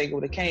he got to take it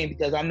with a cane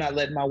because I'm not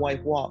letting my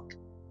wife walk.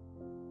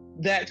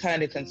 That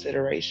kind of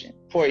consideration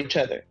for each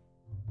other.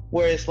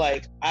 Where it's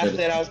like, I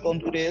said I was going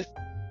to do this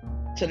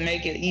to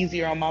make it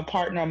easier on my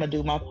partner, I'm going to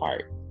do my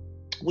part.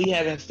 We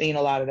haven't seen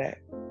a lot of that.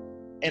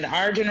 In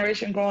our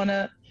generation growing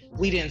up,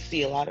 we didn't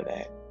see a lot of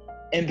that.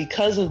 And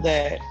because of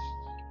that,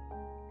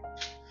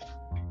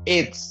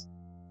 it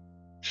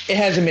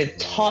hasn't been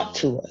taught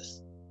to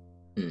us.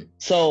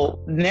 So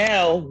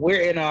now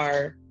we're in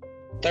our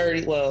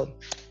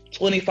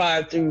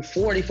 25 through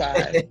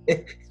 45.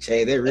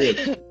 Jay, they're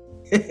real.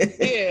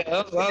 Yeah,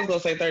 I was going to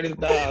say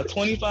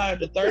 25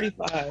 to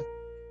 35.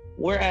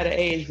 We're at an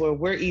age where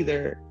we're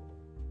either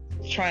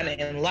trying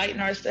to enlighten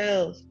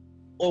ourselves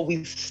or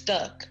we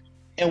stuck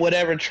in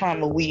whatever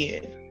trauma we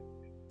in.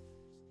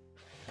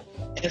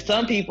 And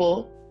some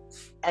people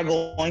are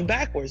going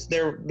backwards.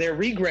 They're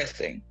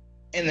regressing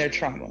in their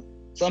trauma.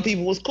 Some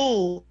people was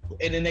cool,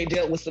 and then they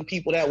dealt with some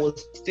people that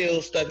was still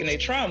stuck in their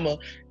trauma,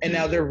 and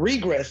now they're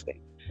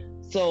regressing.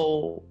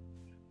 So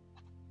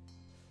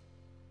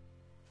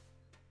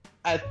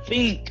I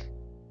think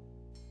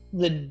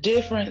the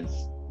difference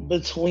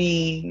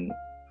between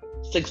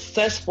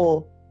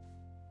successful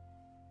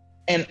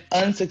and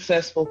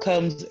unsuccessful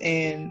comes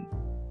in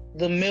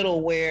the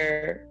middle,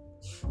 where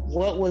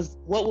what was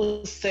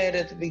said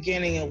at the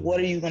beginning and what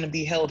are you going to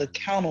be held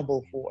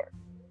accountable for?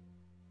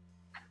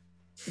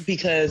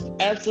 Because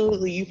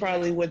absolutely, you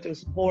probably went through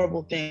some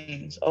horrible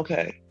things.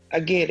 Okay,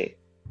 I get it.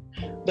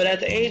 But at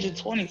the age of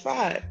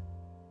 25,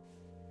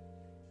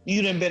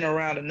 you done been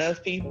around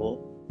enough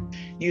people.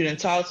 You done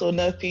talked to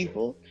enough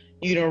people.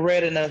 You done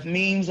read enough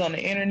memes on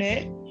the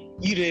internet.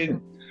 You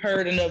done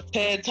heard enough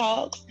TED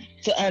Talks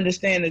to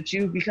understand that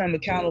you've become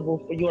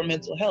accountable for your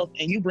mental health,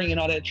 and you bringing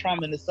all that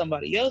trauma into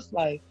somebody else's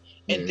life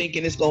and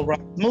thinking it's going to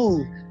run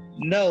smooth.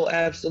 No,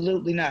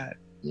 absolutely not.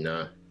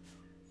 Nah.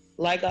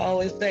 Like I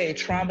always say,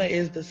 trauma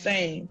is the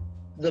same.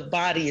 The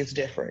body is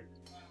different.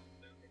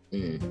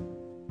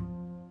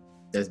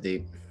 That's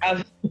deep.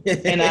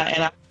 And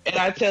I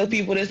tell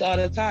people this all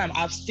the time.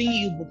 I've seen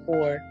you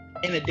before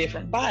in a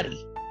different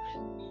body.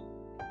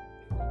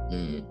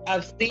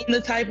 I've seen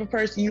the type of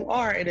person you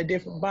are in a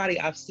different body.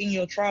 I've seen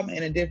your trauma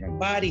in a different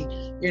body.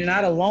 You're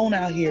not alone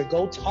out here.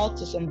 Go talk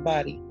to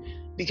somebody,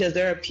 because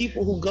there are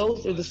people who go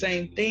through the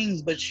same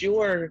things, but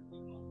you're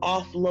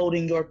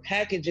offloading your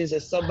packages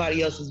at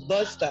somebody else's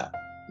bus stop.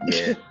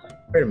 Yeah,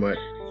 pretty much.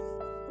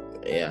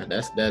 Yeah,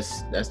 that's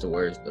the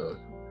worst though.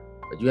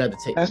 But you have to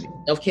take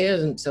self-care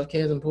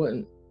is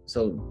important.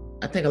 So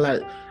I think I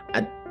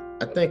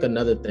think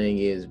another thing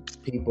is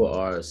people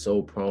are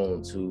so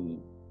prone to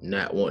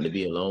not wanting to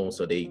be alone,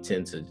 so they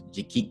tend to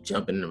keep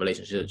jumping in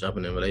relationship,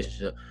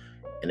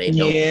 and they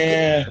don't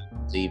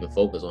to even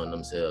focus on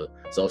themselves.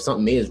 So if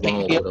something is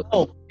wrong with them,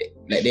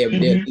 like they're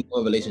in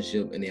one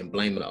relationship and then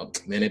blame it, oh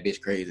man, that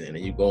bitch crazy, and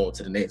then you go on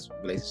to the next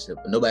relationship,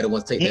 but nobody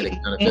wants to take that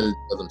accountability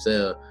for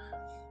themselves,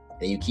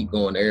 and you keep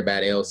going to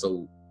everybody else.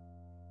 So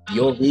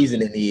your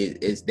reasoning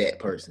is that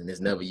person.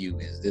 It's never you.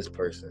 It's this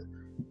person.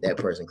 That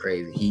person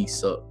crazy. He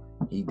suck.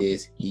 He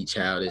this. He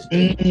childish.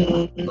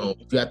 You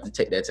have to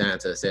take that time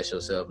to assess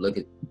yourself. Look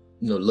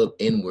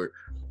inward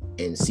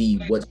and see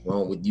what's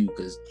wrong with you,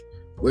 because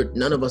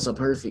none of us are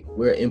perfect.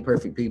 We're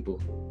imperfect people.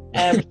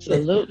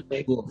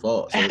 Absolutely. Full of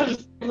fault. So.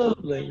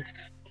 Absolutely.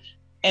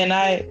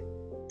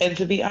 And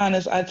to be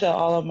honest, I tell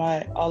all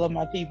of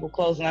my people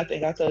close, and I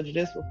think I told you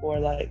this before,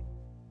 like,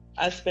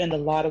 I spend a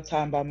lot of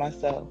time by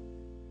myself.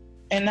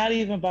 And not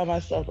even by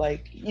myself,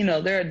 like,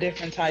 there are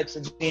different types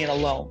of being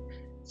alone.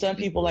 Some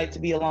people like to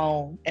be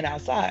alone and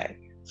outside.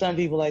 Some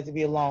people like to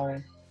be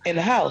alone in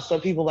the house.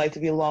 Some people like to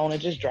be alone and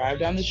just drive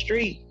down the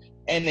street.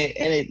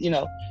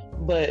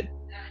 But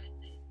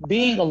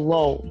being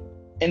alone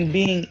and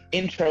being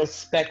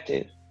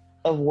introspective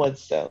of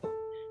oneself.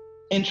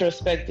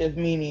 Introspective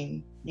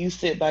meaning you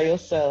sit by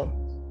yourself,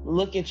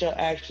 look at your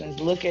actions,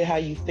 look at how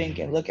you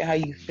thinking, look at how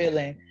you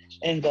feeling,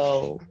 and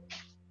go,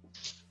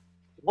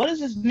 what does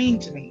this mean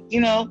to me?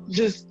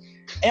 Just,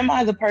 am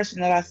I the person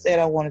that I said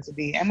I wanted to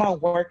be? Am I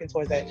working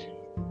towards that?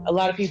 A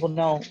lot of people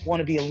don't want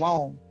to be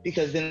alone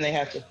because then they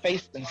have to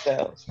face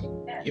themselves.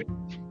 Yep.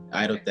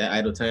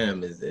 Idle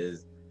time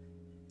is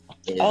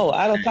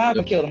idle time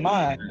can kill the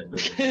mind.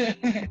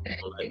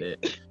 Like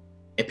that.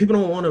 And people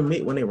don't want to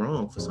admit when they're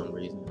wrong for some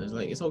reason. It's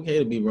like, it's okay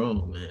to be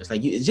wrong, man. It's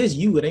like it's just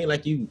you. It ain't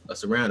like you are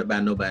surrounded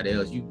by nobody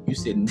else. You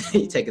sitting,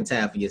 you taking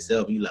time for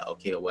yourself. You like,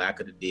 okay, well, I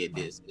could have did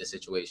this in this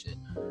situation.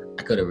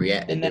 I could have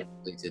reacted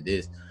differently to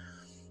this.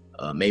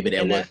 Maybe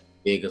that wasn't as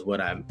big as what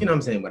I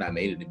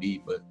made it to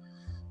be. But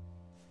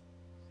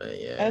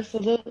yeah,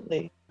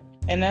 absolutely.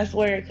 And that's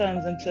where it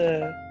comes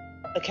into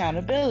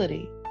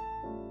accountability,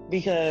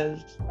 because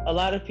a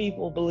lot of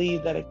people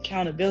believe that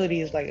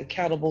accountability is like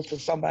accountable to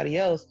somebody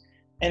else.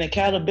 And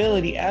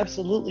accountability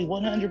absolutely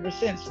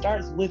 100%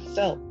 starts with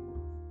self.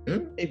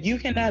 If you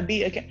cannot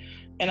be,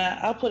 and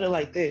I'll put it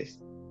like this,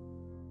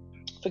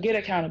 forget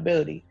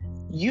accountability.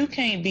 You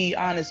can't be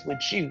honest with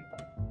you.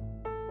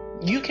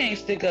 You can't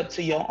stick up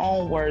to your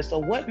own words. So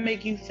what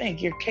make you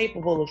think you're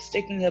capable of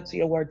sticking up to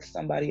your word to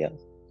somebody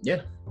else?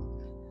 Yeah,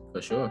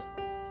 for sure.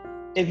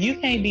 If you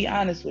can't be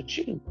honest with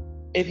you,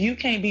 if you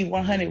can't be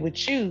 100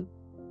 with you,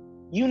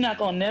 you're not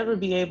going to never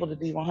be able to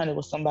be 100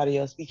 with somebody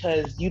else,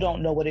 because you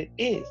don't know what it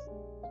is.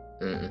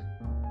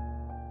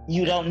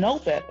 You don't know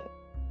better.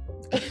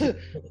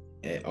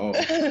 At all.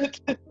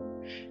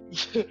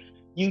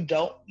 You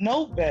don't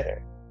know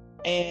better.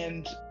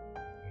 And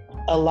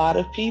a lot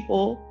of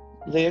people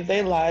live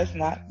their lives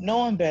not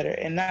knowing better,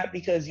 and not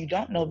because you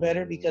don't know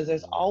better, because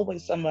there's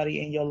always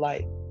somebody in your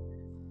life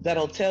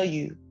that'll tell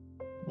you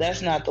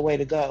that's not the way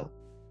to go.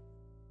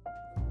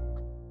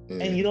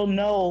 And you'll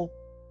know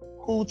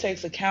who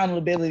takes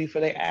accountability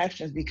for their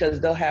actions, because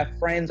they'll have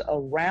friends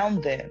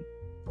around them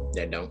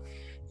that don't.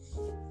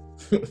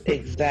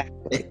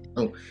 Exactly.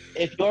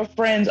 If your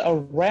friends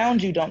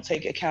around you don't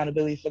take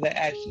accountability for their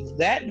actions,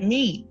 that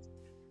means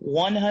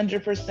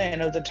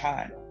 100% of the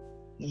time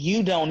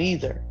you don't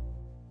either.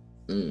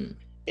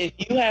 If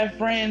you have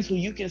friends who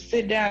you can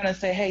sit down and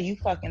say, hey, you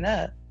fucking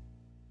up,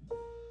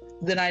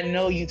 then I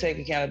know you take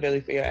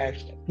accountability for your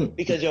actions,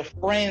 because your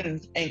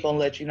friends ain't gonna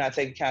let you not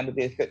take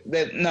accountability.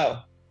 They're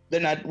not.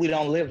 We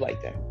don't live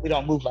like that. We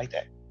don't move like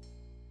that.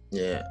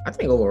 Yeah, I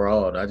think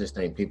overall, I just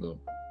think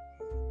people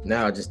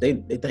now they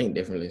think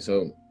differently.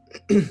 So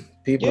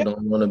people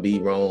don't want to be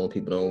wrong.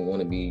 People don't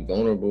want to be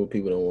vulnerable.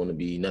 People don't want to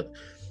be nothing.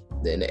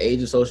 In the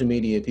age of social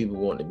media, people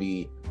want to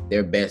be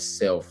their best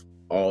self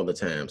all the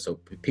time. So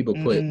people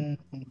put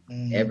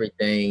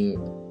everything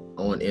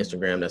on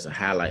Instagram that's a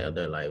highlight of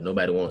their life.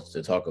 Nobody wants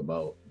to talk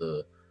about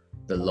the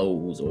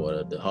lows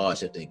or the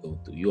hardship they go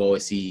through. You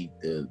always see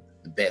the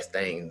best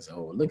things.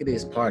 Oh, look at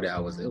this party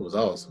it was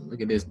awesome.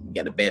 Look at this, you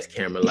got the best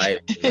camera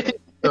light,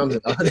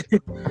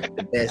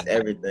 the best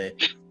everything.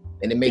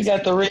 And it He makes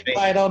got the red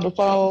light on the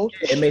phone.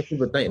 it makes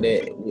people think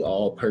that we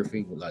all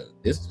perfect. Like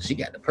this, she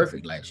got the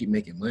perfect life. She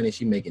making money.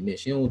 She making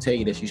this. She don't tell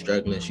you that she's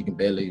struggling. She can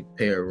barely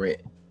pay her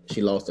rent.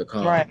 She lost her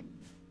car. Right.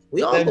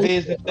 We all That go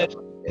business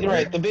through that,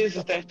 right. The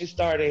business that she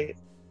started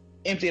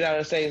emptied out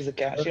her savings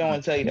account. She don't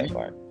want to tell you that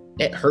part.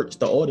 That hurts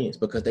the audience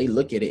because they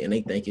look at it and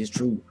they think it's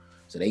true.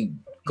 So they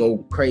go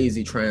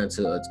crazy trying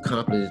to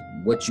accomplish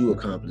what you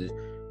accomplished.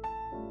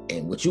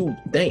 And what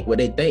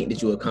they think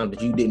that you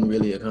accomplished, you didn't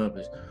really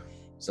accomplish.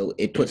 So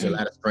it puts a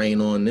lot of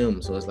strain on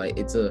them. So it's like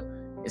it's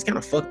kind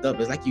of fucked up.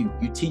 It's like you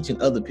teaching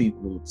other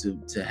people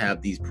to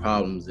have these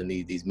problems and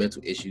these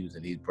mental issues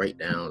and these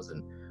breakdowns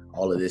and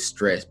all of this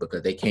stress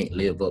because they can't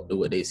live up to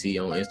what they see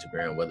on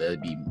Instagram, whether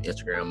it be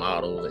Instagram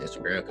models, or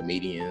Instagram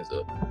comedians,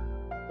 or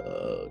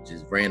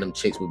just random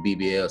chicks with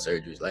BBL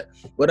surgeries. Like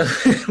whatever.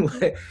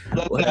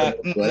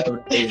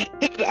 Whatever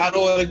I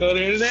don't want to go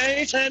there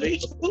today,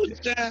 honey.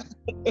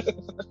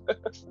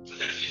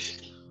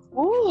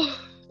 Ooh,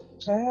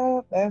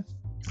 child,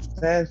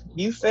 that's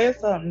you said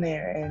something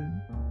there,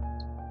 and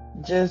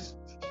just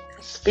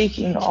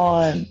speaking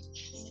on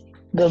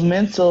the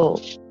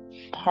mental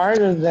part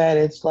of that,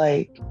 it's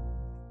like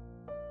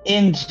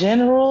in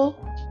general,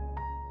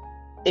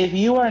 if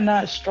you are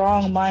not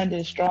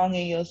strong-minded, strong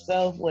in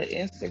yourself, what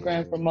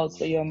Instagram promotes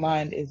for your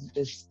mind is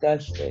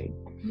disgusting.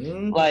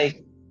 Mm-hmm.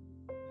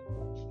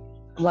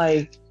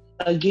 Like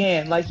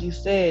again, like you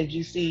said,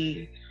 you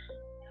see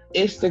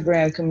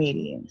Instagram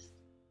comedians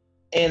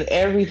and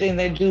everything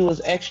they do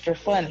is extra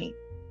funny.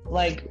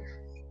 Like,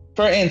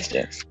 for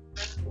instance,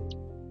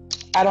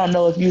 I don't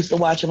know if you used to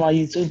watch him on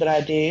YouTube, but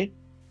I did.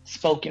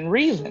 Spoken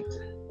Reasons.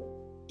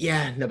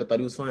 Yeah, I never thought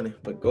he was funny,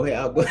 but go ahead.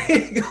 I'll go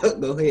ahead.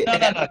 Go ahead.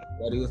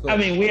 No. I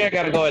mean, we ain't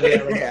gotta go in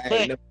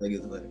there.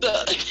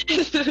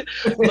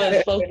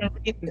 But Spoken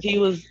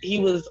Reasons, he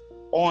was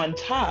on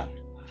top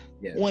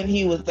when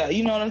he was,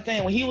 you know what I'm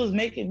saying? When he was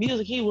making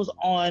music, he was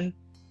on.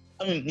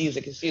 When he was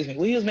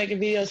making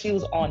videos, he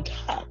was on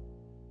top.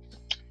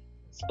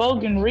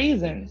 Spoken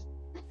Reasons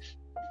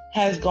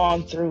has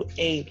gone through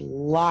a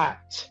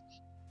lot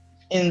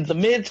in the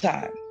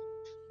mid-time,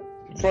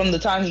 from the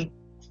time he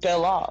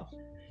fell off.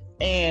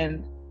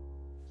 And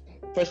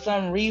for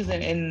some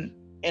reason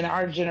in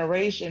our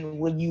generation,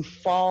 when you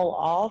fall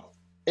off,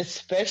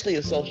 especially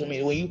in social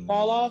media, when you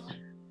fall off,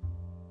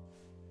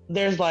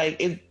 there's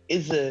like,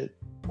 it's a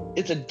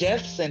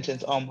death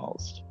sentence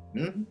almost.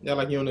 Mm-hmm. Yeah,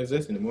 like you don't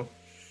exist anymore.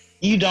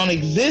 You don't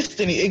exist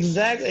anymore.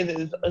 Exactly.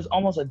 It's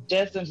almost a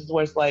death sentence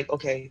where it's like,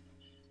 okay,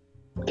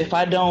 if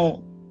I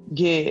don't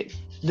get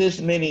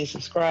this many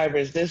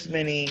subscribers, this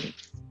many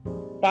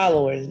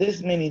followers,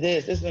 this many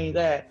this many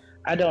that,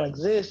 I don't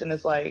exist. And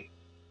it's like,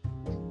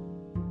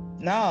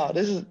 no,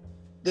 this is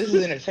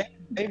entertainment.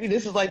 Maybe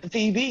this is like the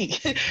TV.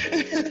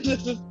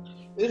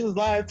 this is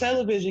live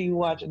television you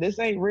watching. This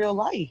ain't real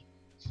life.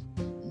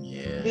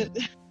 Yeah.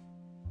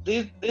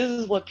 This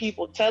is what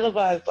people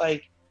televise.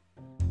 Like,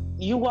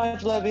 you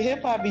watch Love and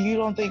Hip Hop and you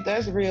don't think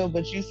that's real,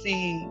 but you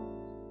see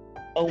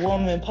a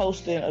woman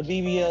posting a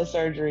BBL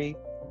surgery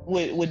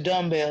with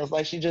dumbbells,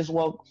 like she just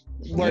worked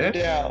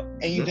out,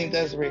 and you think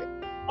that's real.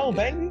 Oh,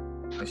 baby.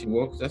 She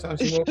walks. That's how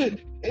she walks.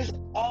 It's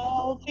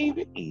all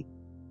TV.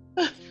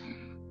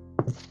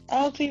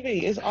 All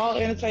TV. It's all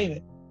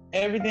entertainment.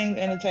 Everything's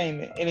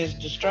entertainment. And it's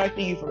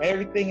distracting you from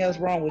everything else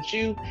wrong with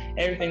you,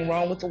 everything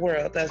wrong with the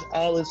world. That's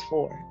all it's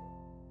for.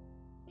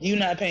 You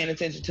not paying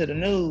attention to the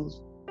news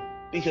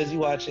because you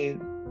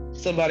watching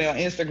somebody on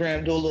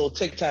Instagram do a little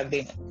TikTok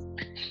dance.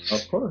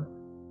 Of course.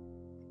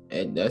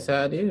 And that's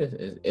how it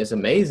is. It's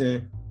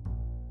amazing.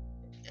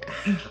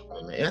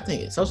 Man, I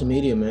think social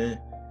media, man,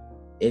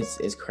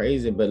 it's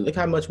crazy. But look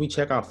how much we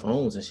check our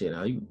phones and shit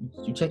now. You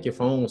check your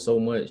phone so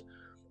much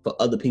for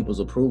other people's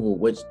approval,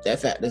 which that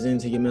factors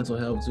into your mental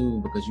health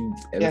too, because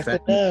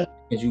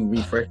you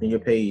refreshing your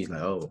page,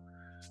 like, oh,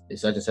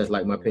 it's such and such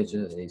like my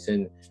picture. They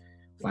send.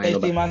 They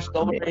see my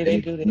story, they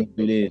do this. Let me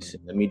do this,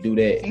 let me do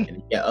that. And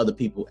you got other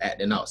people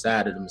acting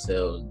outside of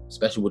themselves,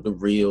 especially with the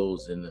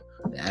reels and the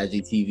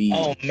IGTV.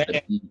 Oh,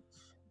 man.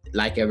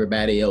 Like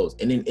everybody else.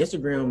 And then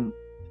Instagram,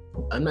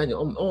 I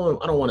don't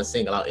want to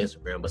single out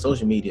Instagram, but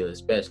social media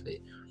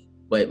especially.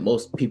 But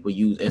most people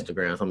use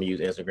Instagram, so I'm going to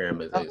use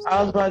Instagram as I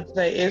was about to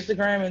say,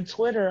 Instagram and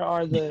Twitter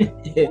are the...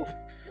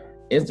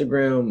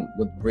 Instagram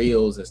with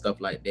reels and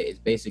stuff like that is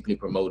basically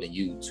promoting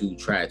you to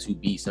try to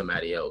be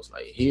somebody else.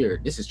 Like,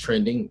 here, this is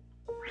trending.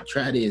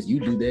 Try this,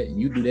 you do that,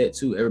 and you do that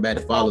too.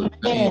 Everybody follows.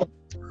 And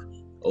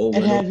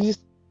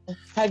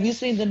have you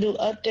seen the new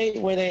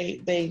update where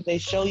they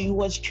show you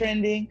what's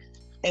trending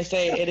and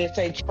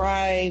say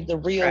try the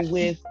reel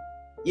with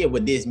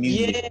this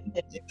music,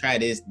 try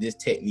this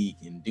technique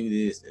and do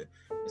this. And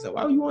it's like,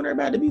 why do you want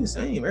everybody to be the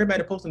same?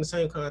 Everybody posting the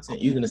same content,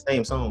 using the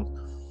same songs.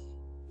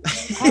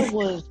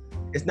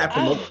 It's not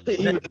promoting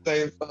the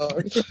same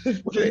song.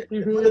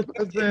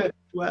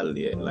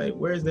 Like,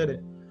 where's that at?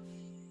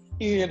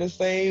 You hear the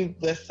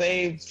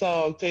same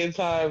song 10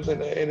 times in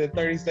a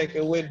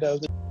 30-second window.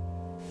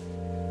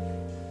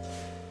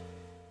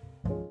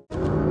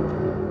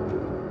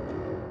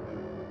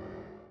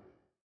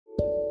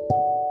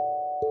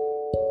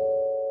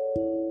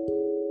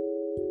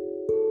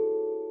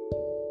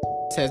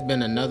 This has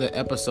been another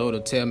episode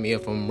of Tell Me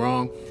If I'm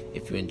Wrong.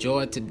 If you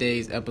enjoyed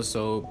today's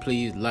episode,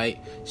 please like,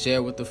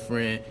 share with a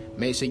friend.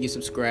 Make sure you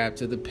subscribe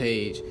to the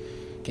page.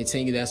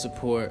 Continue that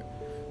support.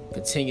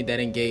 Continue that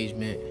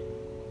engagement.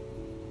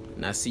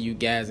 And I'll see you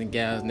guys and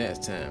gals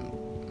next time.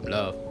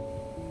 Love.